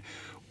again.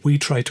 We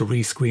tried to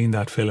rescreen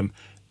that film.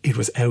 It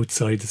was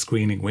outside the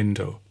screening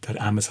window that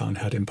Amazon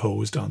had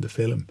imposed on the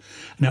film.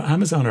 Now,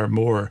 Amazon are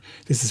more,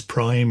 this is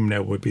Prime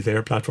now, would be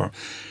their platform.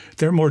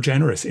 They're more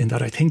generous in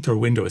that I think their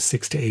window is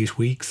 6 to 8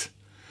 weeks.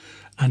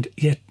 And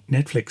yet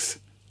Netflix,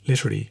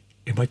 literally,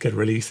 it might get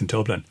released in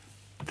Dublin.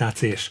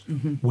 That's it.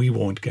 We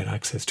won't get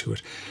access to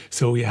it.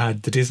 So we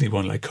had the Disney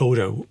one, like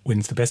Coda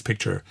wins the Best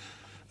Picture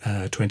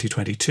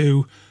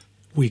 2022.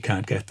 We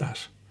can't get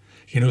that.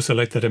 So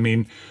like that, I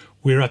mean,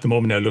 we're at the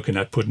moment now looking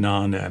at putting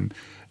on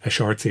a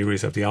short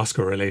series of the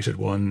Oscar-related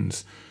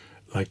ones,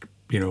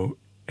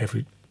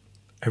 everything,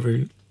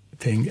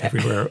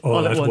 everywhere,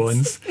 all at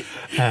once.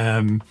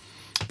 The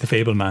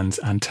Fabelmans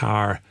and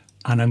Tar.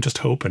 And I'm just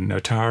hoping, now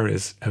Tar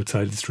is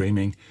outside of the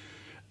streaming.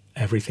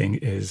 Everything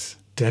is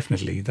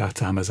definitely,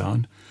 that's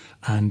Amazon.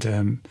 And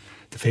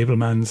the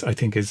Fabelmans, I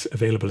think, is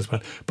available as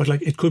well. But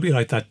it could be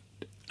like that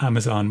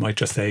Amazon might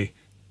just say,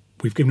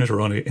 we've given it a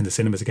run in the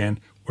cinemas again,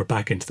 we're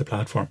back into the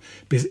platform.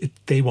 Because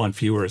they want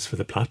viewers for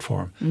the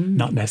platform,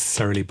 not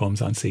necessarily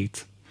bums on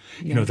seats.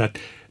 Yeah. That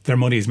their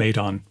money is made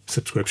on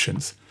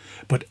subscriptions.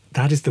 But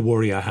that is the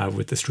worry I have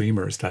with the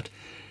streamers, that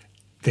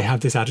they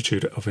have this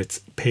attitude of it's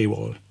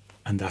paywall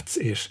and that's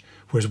it.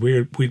 Whereas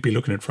we'd be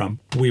looking at it from,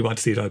 we want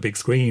to see it on a big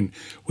screen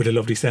with a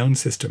lovely sound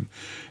system.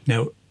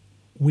 Now,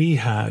 we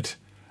had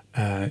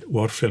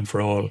Water Film for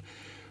All.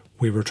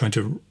 We were trying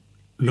to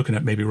looking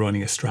at maybe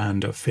running a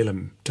strand of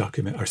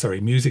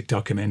music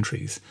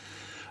documentaries.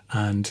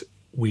 And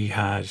we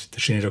had the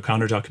Sinead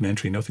O'Connor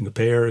documentary, Nothing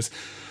Compares.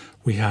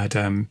 We had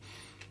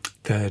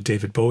the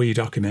David Bowie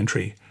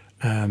documentary,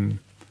 the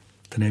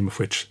name of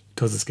which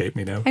does escape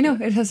me now. I know,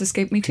 it has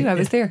escaped me too. I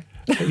was there.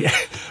 Yeah,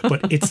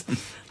 but it's,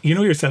 you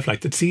know yourself,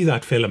 like, to see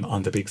that film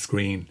on the big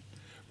screen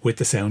with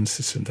the sound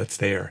system that's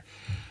there,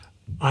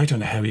 I don't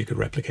know how you could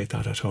replicate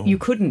that at home. You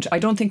couldn't. I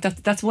don't think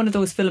that's one of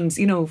those films,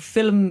 you know,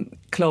 film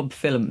club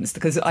films,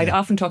 because I'd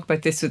often talk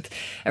about this with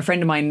a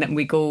friend of mine, and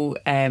we go,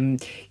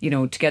 you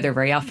know, together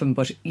very often.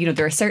 But, you know,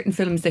 there are certain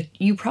films that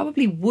you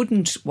probably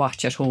wouldn't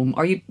watch at home,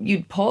 or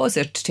you'd pause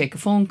it to take a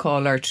phone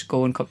call or to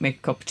go and make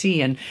a cup of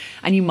tea, and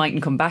you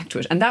mightn't come back to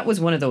it. And that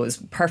was one of those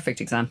perfect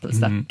examples,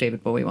 that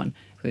David Bowie one.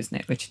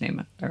 Which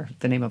name, or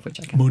the name of which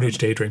I can't Moon remember. Age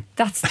Daydream.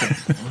 That's the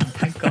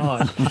thank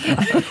God.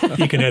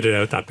 You can edit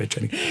out that bit,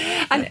 Jenny.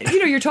 And, you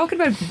know, you're talking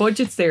about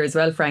budgets there as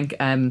well, Frank.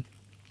 I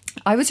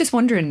was just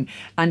wondering,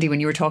 Andy, when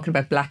you were talking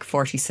about Black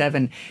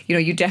 47, you know,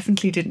 you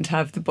definitely didn't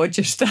have the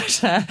budget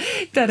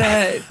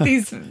that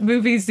these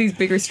movies, these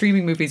bigger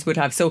streaming movies would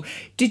have. So,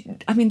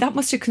 that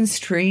must have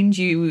constrained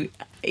you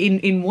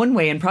in one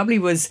way, and probably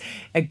was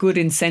a good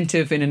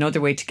incentive in another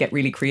way to get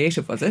really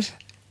creative, was it?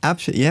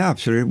 Absolutely, yeah,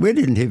 absolutely. We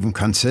didn't even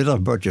consider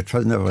budget. It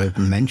was never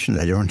even mentioned,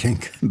 I don't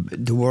think.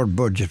 The word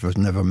budget was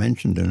never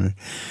mentioned in it.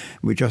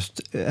 We used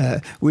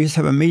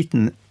to have a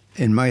meeting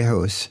in my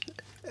house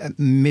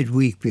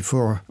midweek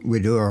before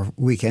we do our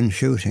weekend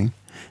shooting,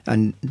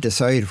 and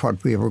decide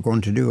what we were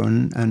going to do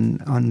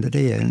on the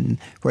day, and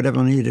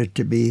whatever needed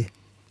to be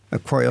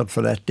acquired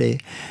for that day.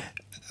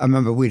 I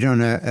remember we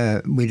done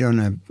a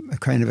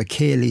kind of a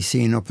Cayley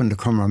scene up in the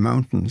Cumber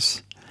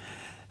Mountains,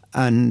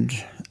 and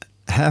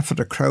half of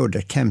the crowd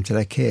that came to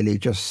that Cayley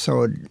just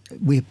saw it.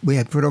 We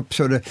had put up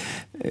sort of,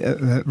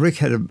 Rick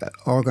had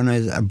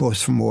organised a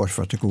bus from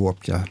Waterford to go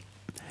up there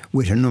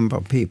with a number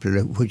of people,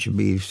 which would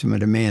be some of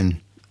the main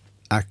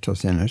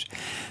actors in it.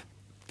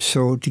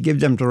 So to give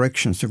them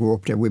directions to go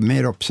up there, we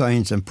made up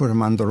signs and put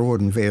them on the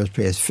road in various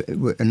places,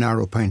 a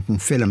narrow point, and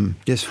film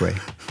this way.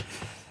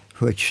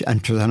 And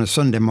it was on a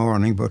Sunday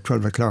morning, about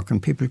 12 o'clock,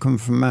 and people come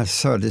from Mass,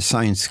 saw the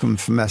signs come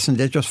from Mass, and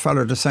they just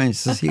followed the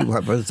signs to see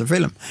what was the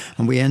film.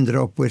 And we ended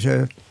up with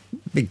a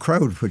big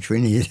crowd, which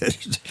we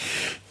needed.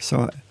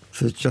 So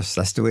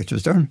that's the way it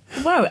was done.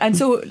 Wow. And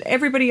so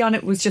everybody on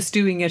it was just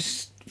doing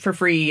it for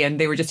free, and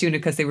they were just doing it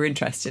because they were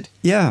interested?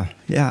 Yeah.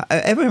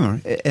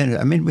 Everyone.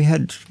 I mean, we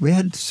had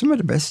some of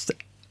the best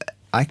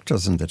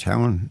actors in the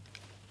town.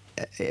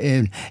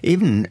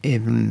 Even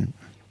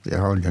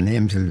all the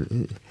names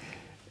will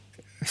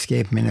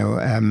escape me now.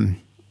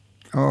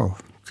 Oh,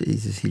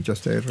 Jesus, he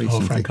just died recently.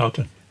 Oh, Frank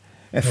Coughlin.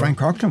 Frank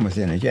Coughlin was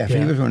in it, yeah.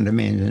 He was one of the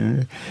main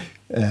in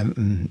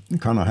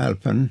it. Conor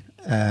Halpin.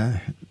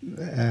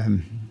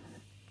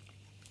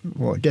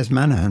 Des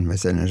Manahan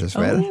was in it as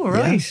well. Oh,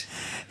 right. Yeah.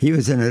 He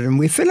was in it, and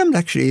we filmed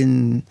actually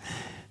in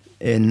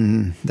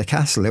the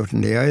castle out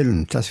in the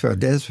island. That's where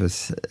Des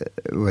was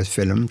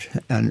filmed.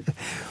 And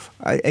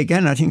I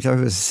think there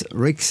was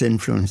Rick's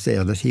influence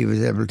there, that he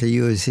was able to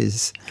use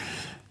his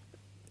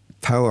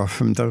power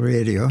from the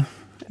radio.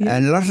 Yeah.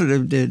 And a lot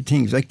of the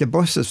things, like the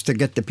buses to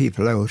get the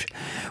people out,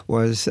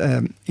 was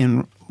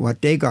in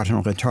what they got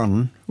in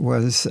return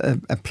was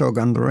a plug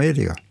on the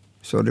radio.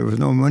 So there was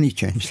no money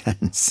change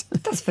hands.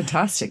 That's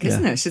fantastic,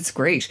 isn't it? It's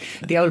great.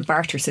 The old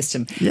barter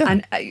system. Yeah.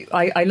 And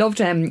I loved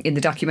in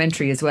the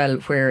documentary as well,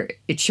 where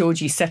it showed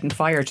you setting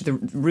fire to the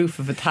roof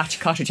of a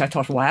thatched cottage. I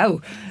thought,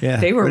 wow,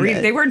 they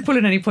weren't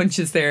pulling any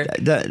punches there.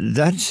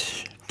 That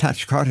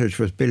thatched cottage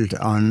was built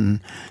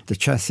on the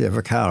chassis of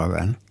a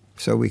caravan,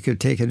 so we could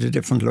take it to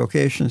different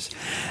locations.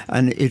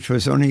 And it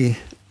was only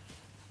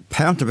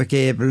part of a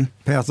gable,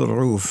 part of the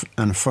roof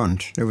and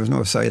front. There was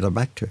no side or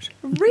back to it.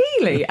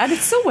 Really? And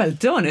it's so well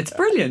done. It's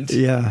brilliant.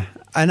 Yeah.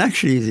 And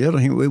actually, the other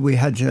thing, we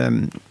had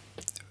the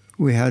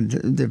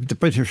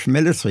British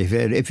military.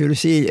 If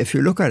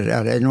you look at it,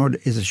 I know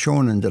it's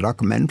shown in the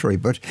documentary,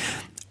 but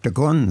the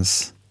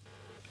guns,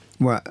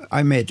 well,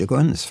 I made the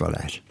guns for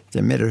that.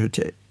 They're made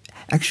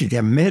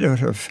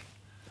out of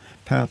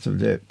part of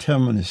the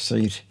Terminus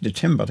Street, the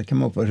timber that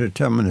came up with the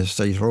Terminus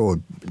Street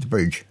Road, the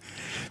bridge,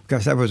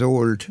 because that was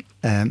old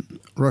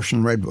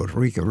Russian redwood,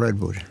 Riga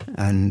redwood,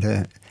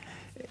 and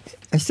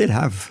I still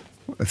have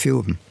a few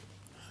of them.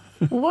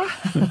 Wow,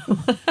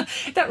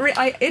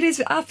 it is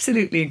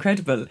absolutely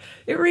incredible.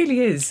 It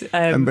really is.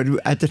 But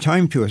at the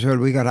time too as well,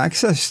 we got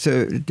access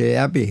to the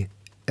Abbey.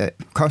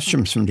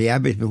 Costumes from the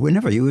Abbey, but we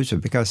never used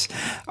it because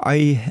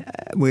way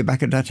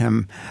back at that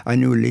time, I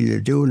knew Leila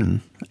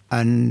Doolan,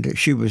 and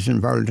she was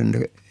involved in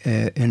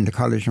the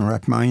college in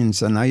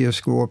Rathmines, and I used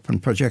to go up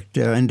and project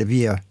their end of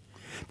year,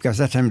 because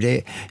that time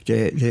they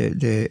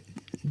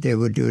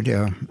would do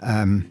their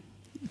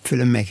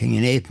filmmaking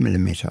in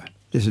 8mm.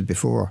 This is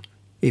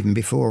even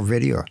before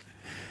video,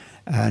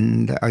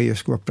 and I used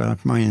to go up to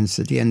Rathmines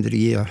at the end of the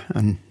year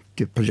and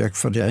to project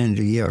for their end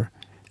of the year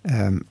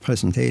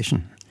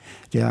presentation.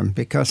 Yeah,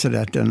 because of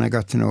that, then I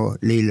got to know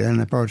Leila,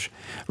 and I brought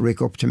Rick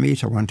up to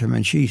meet her one time,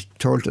 and she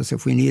told us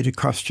if we needed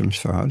costumes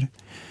for it,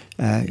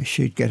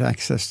 she'd get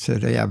access to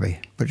the Abbey.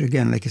 But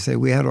again, like I say,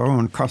 we had our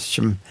own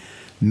costume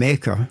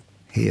maker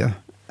here.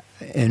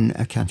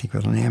 I can't think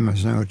what her name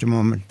is now at the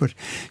moment, but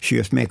she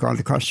used to make all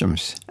the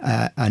costumes.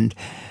 And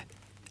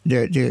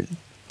the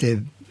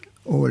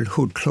old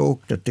hood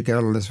cloak that the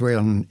girl is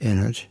wearing in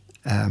it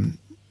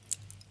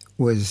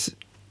was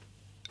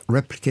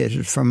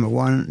replicated from the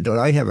one that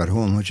I have at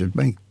home, which is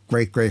my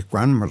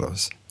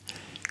great-great-grandmother's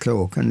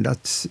cloak, and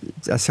that's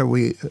how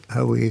we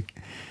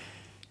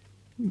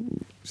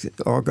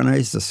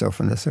organised the stuff,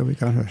 and that's how we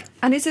got it.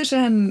 And is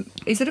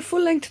it a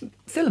full-length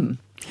film?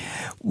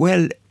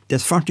 Well,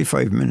 there's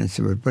 45 minutes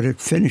of it, but it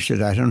finished at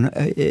that,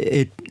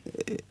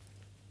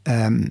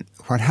 and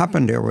what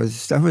happened there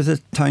was that was a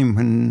time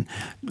when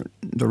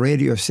the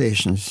radio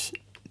stations,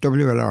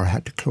 WLR,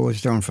 had to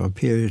close down for a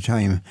period of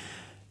time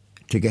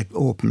to get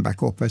opened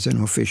back up as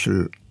an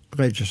official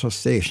registered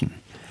station.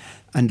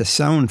 And the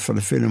sound for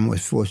the film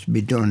was supposed to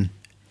be done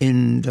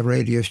in the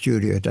radio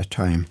studio at that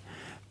time.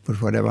 But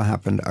whatever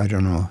happened, I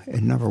don't know.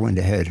 It never went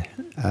ahead.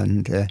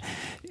 And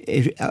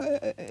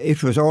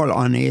it was all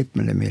on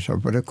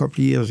 8mm, but a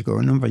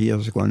number of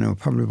years ago now,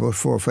 probably about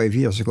 4 or 5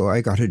 years ago,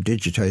 I got it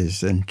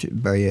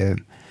digitised by a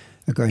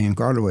guy in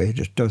Galway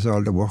that does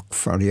all the work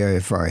for the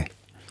IFI.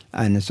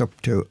 And it's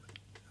up to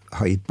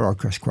high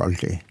broadcast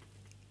quality,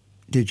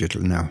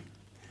 digital now.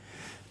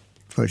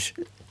 But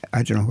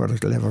I don't know whether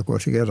it'll ever go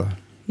together.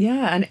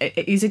 Yeah, and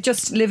is it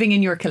just living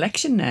in your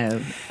collection now,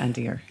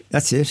 Andy? Or?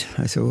 That's it,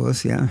 I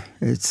suppose, yeah.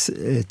 It's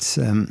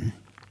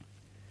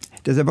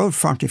there's about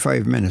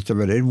 45 minutes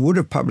of it. It would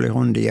have probably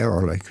run the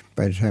hour, like,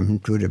 by the time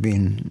it would have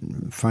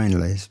been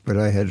finalised. But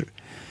I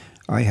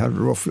had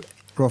rough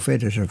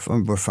edited for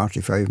about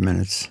 45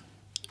 minutes.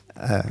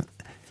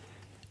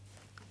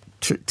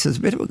 It's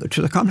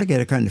a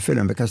complicated kind of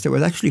film because there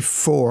was actually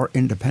 4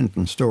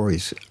 independent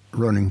stories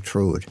running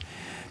through it,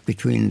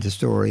 between the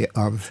story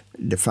of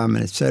the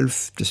family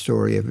itself, the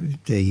story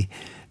of the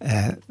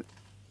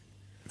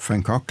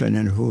Frank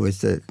Coughlin, who was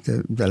the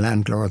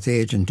landlord's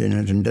agent in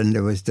it, and then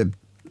there was the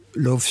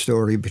love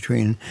story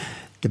between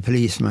the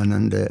policeman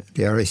and the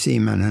RIC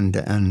man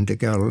and the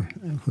girl,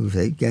 who's,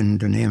 again,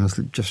 the names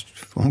just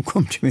won't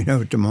come to me now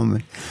at the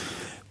moment.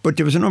 But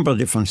there was a number of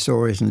different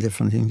stories and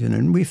different things in it,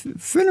 and we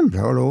filmed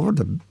all over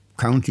the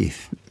county,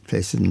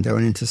 places and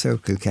down into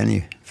South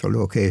Kilkenny for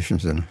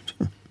locations in it.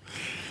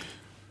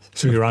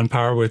 So you're on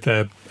par with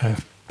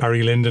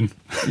Barry Lyndon.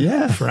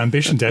 Yeah. For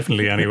ambition,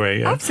 definitely,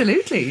 anyway. Yeah.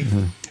 Absolutely.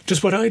 Mm-hmm.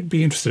 Just what I'd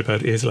be interested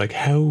about is like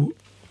how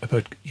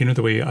about, you know,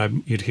 the way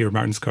you'd hear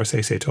Martin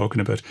Scorsese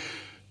talking about,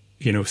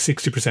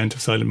 60%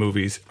 of silent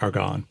movies are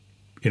gone,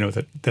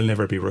 that they'll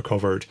never be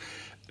recovered.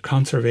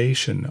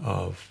 Conservation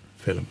of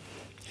film.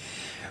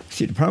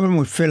 See, the problem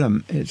with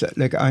film is that,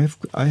 like, I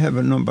have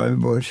a number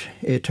of about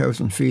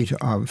 8,000 feet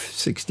of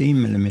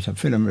 16mm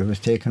film that was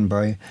taken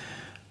by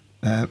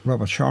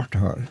Robert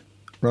Shortall.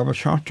 Robert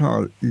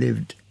Shortall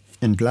lived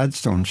in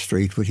Gladstone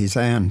Street with his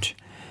aunt.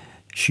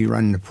 She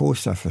ran the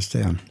post office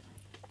there.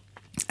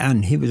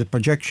 And he was a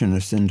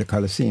projectionist in the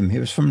Coliseum. He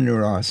was from New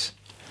Ross.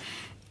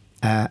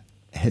 Had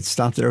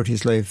started out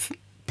his life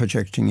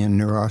projecting in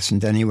New Ross,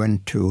 and then he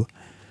went to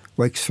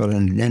Wexford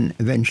and then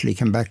eventually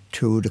came back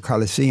to the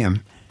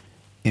Coliseum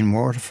in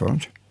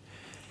Waterford.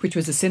 Which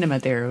was a cinema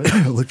there,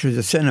 wasn't it? Which was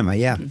a cinema,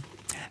 yeah.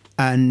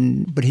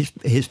 Mm-hmm. But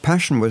his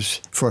passion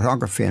was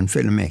photography and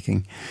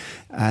filmmaking.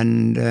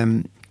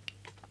 And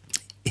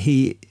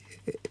he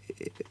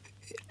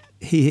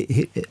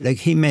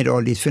made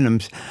all these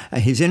films.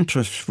 His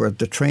interests were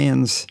the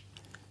trains,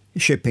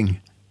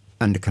 shipping,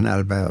 and the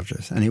canal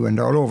barges. And he went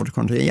all over the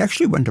country. He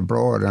actually went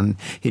abroad, and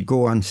he'd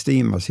go on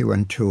steamers. He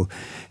would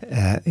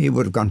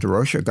have gone to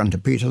Russia, gone to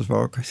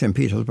St.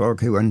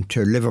 Petersburg. He went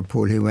to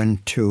Liverpool. He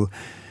went to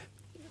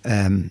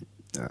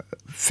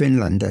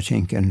Finland, I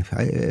think, and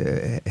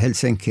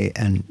Helsinki,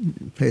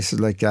 and places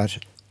like that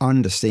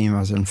on the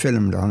steamers, and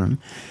filmed on them.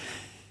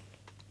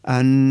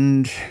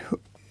 And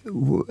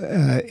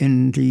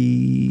in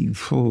the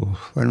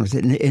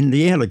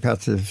early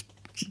parts of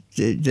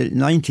the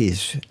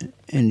 90s,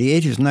 in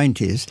the 80s,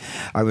 90s,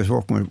 I was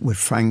working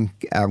with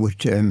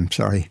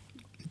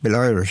Bill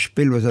Irish.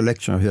 Bill was a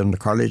lecturer here in the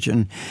college,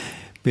 and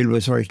Bill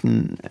was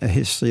writing a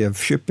history of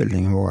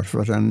shipbuilding in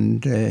Waterford,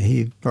 and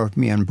he brought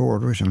me on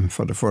board with him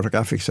for the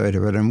photographic side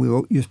of it. And we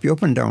used to be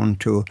up and down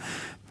to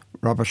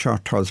Robert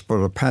Shortall's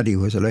brother Paddy,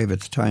 who was alive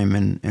at the time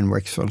in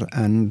Wexford,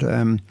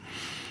 and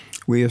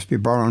we used to be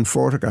borrowing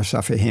photographs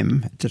off of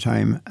him at the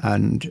time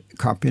and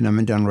copying them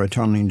and then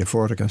returning the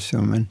photographs to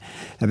him. And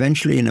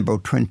eventually in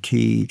about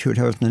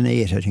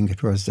 2008, I think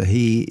it was, that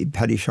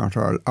Paddy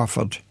Shortall,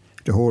 offered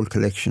the whole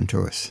collection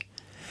to us,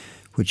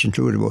 which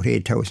included about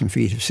 8,000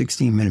 feet of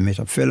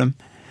 16mm film.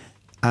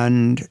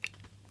 And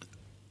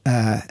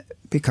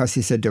because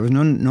he said there was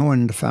no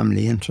one in the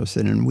family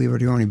interested in it, and we were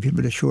the only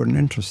people that showed an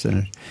interest in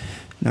it.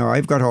 Now,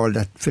 I've got all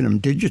that film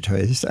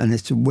digitised, and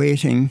it's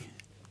waiting.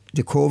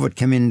 The COVID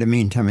came in the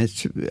meantime.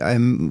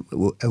 I'm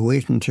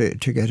waiting to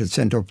get it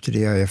sent up to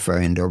the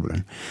IFI in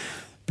Dublin,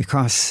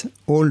 because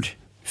old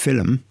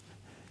film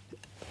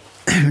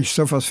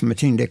suffers from a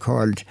thing they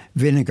called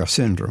vinegar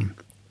syndrome.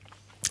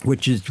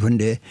 which is when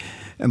the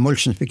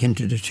emulsions begin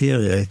to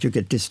deteriorate, you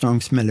get this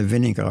strong smell of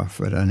vinegar off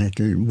it, and it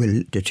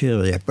will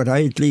deteriorate. But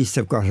I at least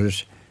have got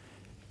it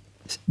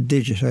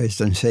digitised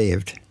and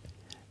saved.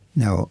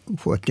 Now,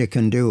 what they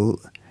can do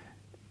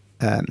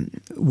to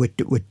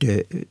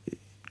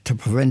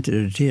prevent it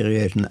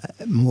deteriorating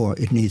more,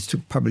 it needs to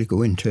probably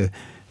go into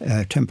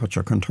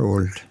temperature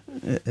controlled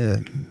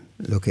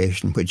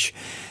location, which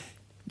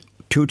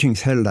two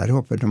things held that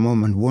up at the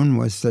moment. One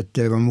was that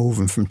they were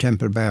moving from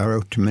Temple Bar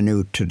out to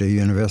Maynooth, to the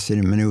University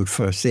of Maynooth,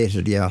 for a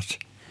state-of-the-art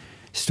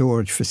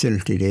storage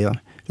facility there.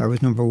 That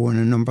was number one.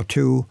 And number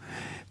two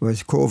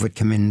was COVID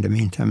came in the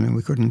meantime, and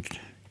we couldn't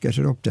get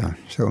it up there.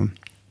 So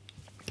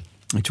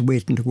it's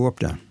waiting to go up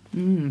there.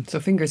 So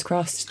fingers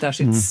crossed that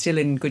it's still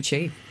in good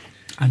shape.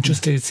 And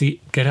just to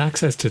get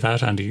access to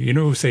that, Andy,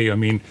 I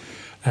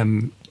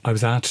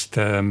was at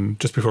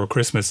just before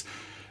Christmas,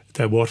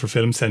 the Waterford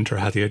Film Centre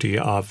had the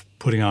idea of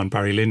putting on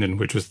Barry Lyndon,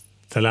 which was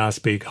the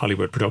last big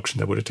Hollywood production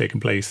that would have taken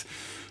place,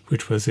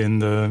 which was in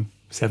the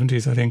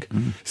 70s, I think.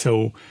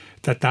 So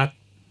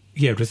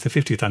it was the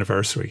 50th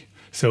anniversary.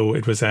 So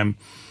it was on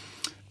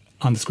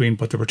the screen,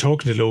 but they were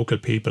talking to local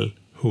people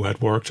who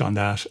had worked on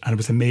that, and it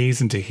was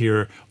amazing to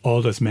hear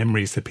all those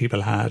memories that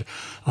people had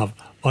of,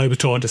 I was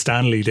talking to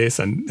Stanley this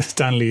and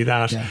Stanley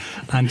that,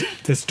 and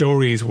the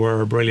stories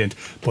were brilliant.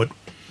 But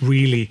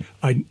really,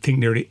 I think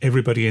nearly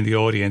everybody in the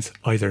audience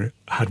either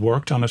had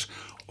worked on it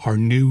or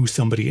knew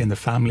somebody in the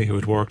family who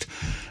had worked,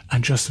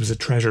 and just was a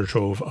treasure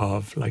trove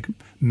of like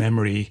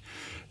memory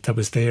that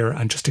was there,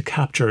 and just to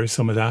capture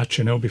some of that,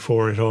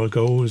 before it all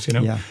goes,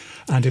 And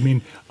I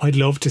mean, I'd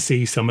love to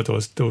see some of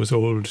those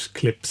old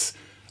clips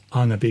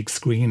on a big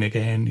screen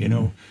again,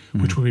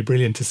 which would be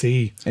brilliant to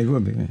see. It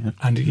would be, yeah.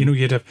 And,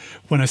 you'd have,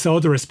 when I saw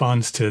the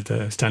response to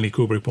the Stanley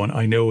Kubrick one,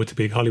 I know it's a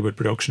big Hollywood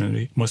production and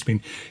it must have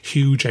been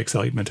huge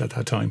excitement at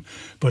that time.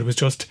 But it was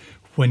just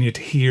when you'd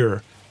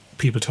hear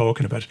people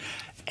talking about it,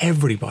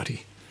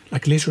 everybody,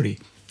 like literally,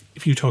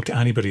 if you talk to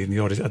anybody in the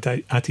audience,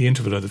 at the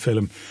interval of the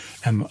film,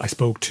 I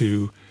spoke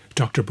to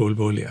Dr.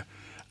 Bulbulia,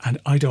 and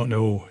I don't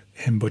know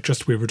him, but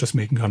we were just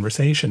making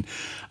conversation.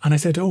 And I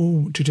said,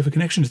 oh, did you have a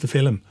connection to the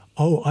film?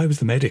 Oh, I was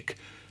the medic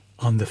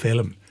on the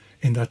film,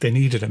 in that they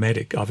needed a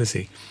medic,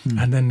 obviously.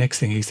 And then next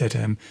thing he said,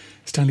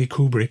 Stanley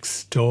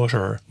Kubrick's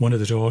daughter, one of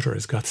the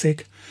daughters, got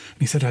sick.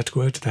 And he said, I had to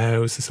go out to the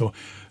house. So,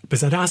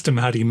 because I'd asked him,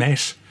 had he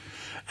met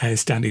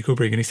Stanley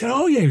Kubrick? And he said,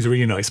 oh yeah, he was a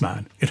really nice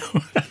man.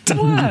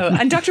 Wow.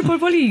 And Dr.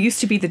 Bulbully used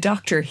to be the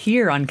doctor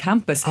here on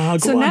campus.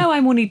 So now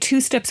I'm only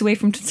 2 steps away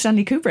from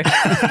Stanley Kubrick.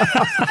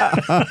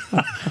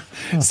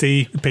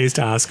 See, it pays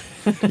to ask.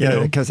 Yeah,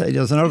 because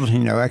there's another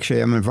thing now,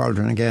 actually, I'm involved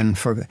in again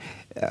for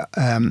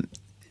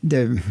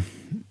the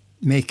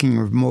making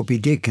of Moby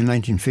Dick in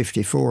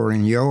 1954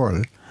 in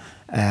Youghal.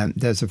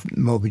 There's a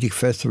Moby Dick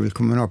festival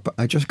coming up.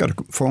 I just got a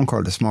phone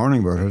call this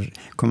morning about it,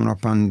 coming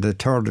up on the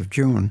 3rd of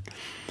June.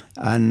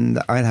 And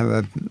I'll have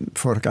a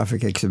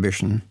photographic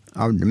exhibition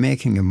of the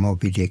making of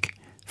Moby Dick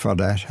for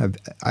that.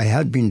 I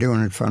had been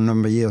doing it for a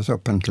number of years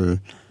up until,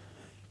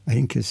 I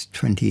think it's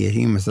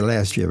 2018 was the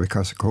last year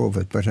because of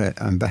COVID, but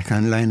I'm back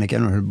online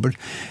again with it. But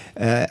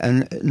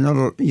and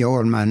another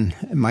Youghal man,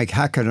 Mike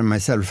Hackett, and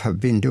myself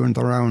have been doing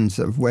the rounds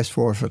of West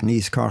Waterford and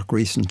East Cork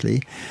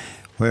recently,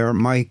 where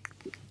Mike,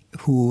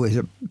 who is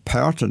a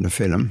part of the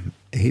film,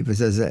 he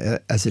was as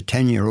a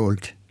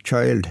 10-year-old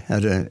child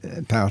had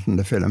a part in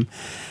the film,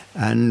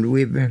 and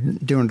we've been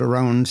doing the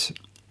rounds.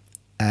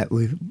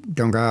 We've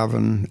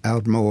Dungarvan,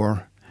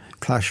 Ardmore,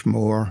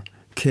 Clashmore,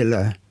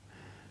 Killa,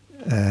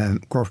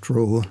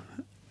 Gortrow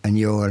and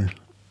Youghal,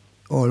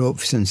 all up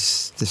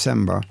since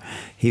December.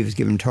 He was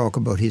giving talk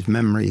about his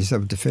memories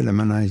of the film,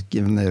 and I've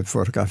given the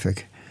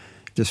photographic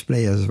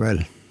display as well.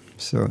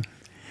 So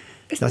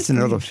that's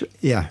another,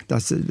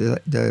 that's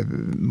the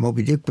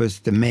Moby Dick was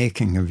the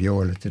making of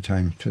Youghal at the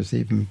time. It was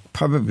even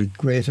probably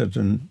greater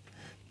than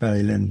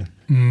Barry Lyndon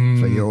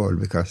for Youghal,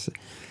 because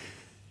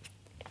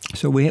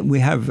so we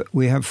have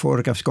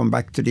photographs going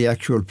back to the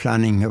actual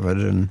planning of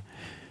it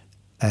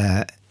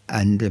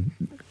and the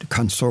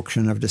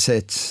construction of the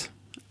sets,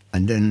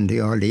 and then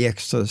all the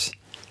extras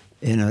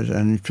in it.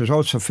 And it was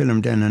also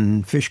filmed then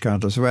in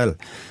Fishguard as well.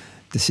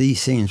 The sea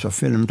scenes were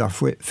filmed off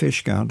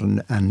Fishguard,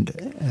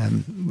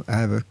 and I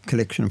have a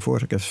collection of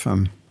photographs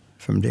from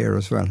there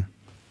as well.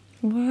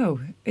 Wow,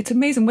 it's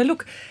amazing. Well,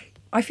 look,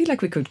 I feel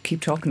like we could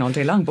keep talking all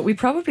day long, but we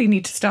probably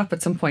need to stop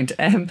at some point.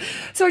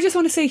 So I just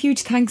want to say a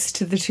huge thanks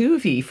to the two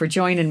of you for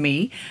joining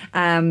me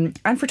and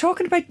for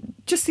talking about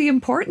just the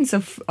importance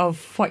of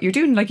what you're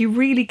doing. Like, you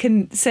really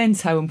can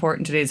sense how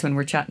important it is when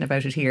we're chatting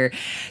about it here.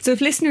 So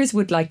if listeners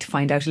would like to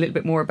find out a little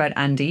bit more about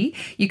Andy,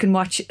 you can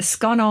watch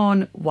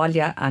Scanán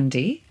Wallia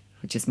Andy,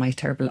 which is my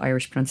terrible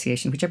Irish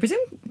pronunciation, which I presume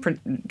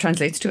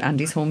translates to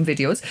Andy's Home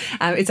Videos.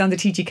 It's on the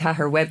TG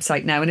Cahir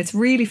website now, and it's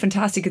really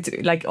fantastic. It's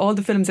like all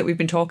the films that we've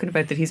been talking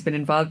about that he's been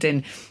involved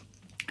in.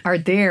 are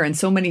there, and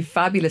so many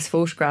fabulous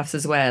photographs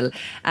as well.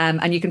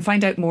 And you can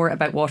find out more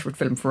about Waterford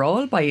Film for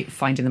All by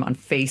finding them on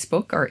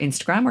Facebook or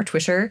Instagram or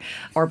Twitter,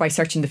 or by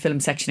searching the film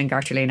section in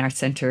Garter Lane Arts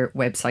Centre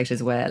website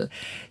as well.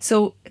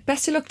 So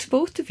best of luck to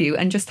both of you,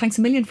 and just thanks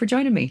a million for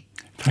joining me.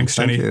 Thanks,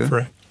 Jenny,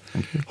 for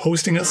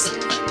hosting us.